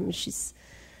Carolina. I mean, she's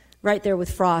right there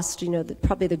with Frost,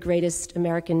 probably the greatest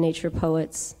American nature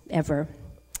poets ever.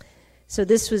 So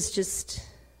this was just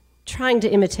trying to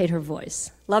imitate her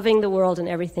voice, loving the world and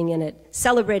everything in it,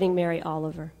 celebrating Mary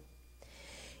Oliver.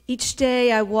 Each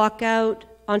day I walk out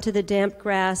onto the damp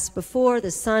grass before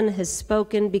the sun has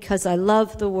spoken, because I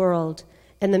love the world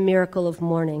and the miracle of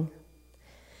morning.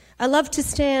 I love to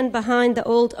stand behind the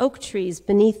old oak trees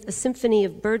beneath a symphony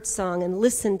of birdsong and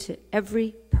listen to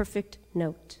every perfect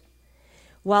note.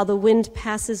 While the wind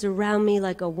passes around me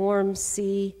like a warm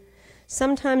sea,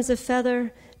 sometimes a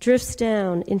feather drifts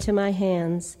down into my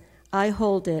hands. I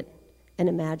hold it and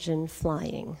imagine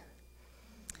flying.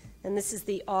 And this is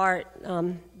the art.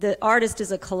 The artist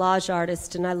is a collage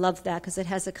artist, and I love that because it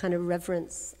has a kind of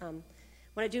reverence.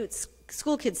 When I do it,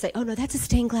 school kids say, "Oh no, that's a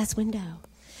stained glass window."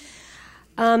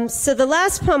 So the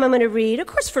last poem I'm going to read, of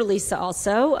course for Lisa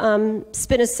also,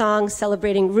 Spin a Song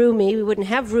celebrating Rumi. We wouldn't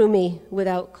have Rumi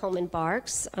without Coleman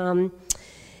Barks.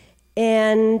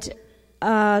 And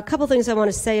a couple things I want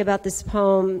to say about this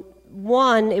poem.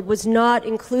 One, it was not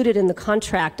included in the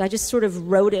contract. I just sort of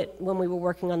wrote it when we were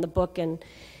working on the book, and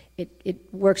it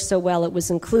worked so well it was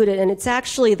included. And it's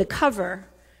actually the cover,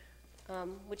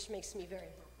 which makes me very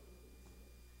happy.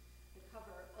 The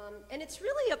cover. And it's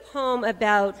really a poem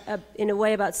about, in a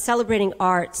way, about celebrating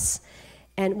arts,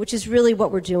 and which is really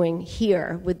what we're doing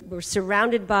here. We're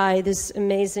surrounded by this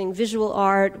amazing visual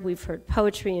art. We've heard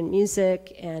poetry and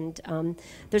music, and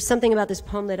there's something about this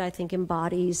poem that I think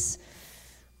embodies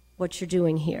what you're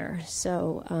doing here,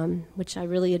 so which I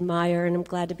really admire and I'm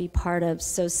glad to be part of.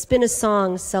 So Spin a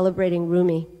Song celebrating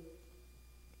Rumi.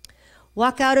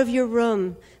 Walk out of your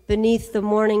room beneath the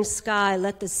morning sky,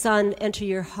 let the sun enter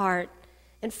your heart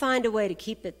and find a way to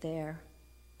keep it there.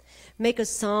 Make a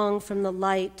song from the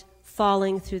light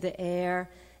falling through the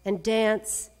air and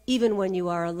dance even when you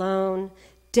are alone.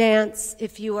 Dance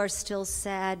if you are still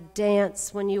sad.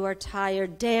 Dance when you are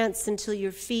tired. Dance until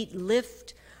your feet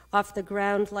lift off the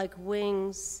ground like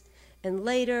wings. And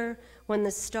later, when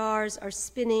the stars are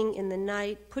spinning in the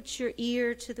night, put your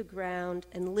ear to the ground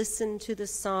and listen to the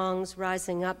songs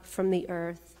rising up from the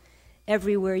earth.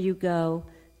 Everywhere you go,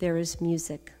 there is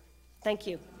music. Thank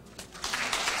you.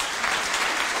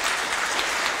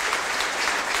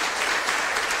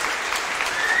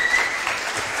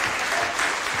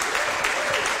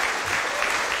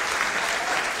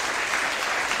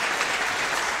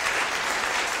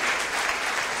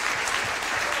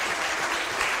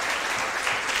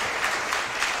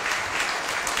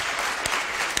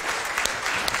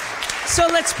 So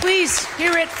let's please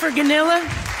hear it for Ganilla,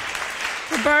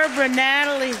 for Barbara,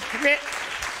 Natalie, Rick,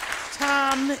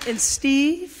 Tom, and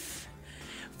Steve,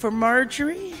 for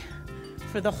Marjory,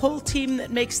 for the whole team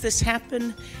that makes this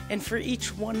happen, and for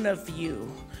each one of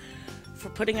you for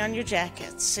putting on your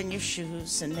jackets and your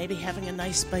shoes and maybe having a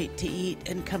nice bite to eat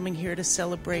and coming here to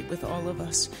celebrate with all of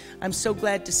us. I'm so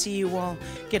glad to see you all,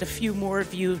 get a few more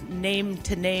of you name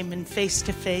to name and face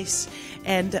to face.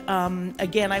 And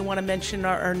again, I want to mention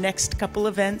our next couple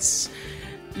events.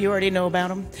 You already know about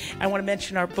them. I want to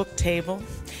mention our book table.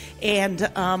 And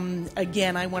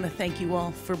again, I want to thank you all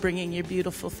for bringing your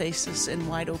beautiful faces and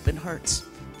wide open hearts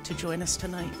to join us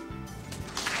tonight.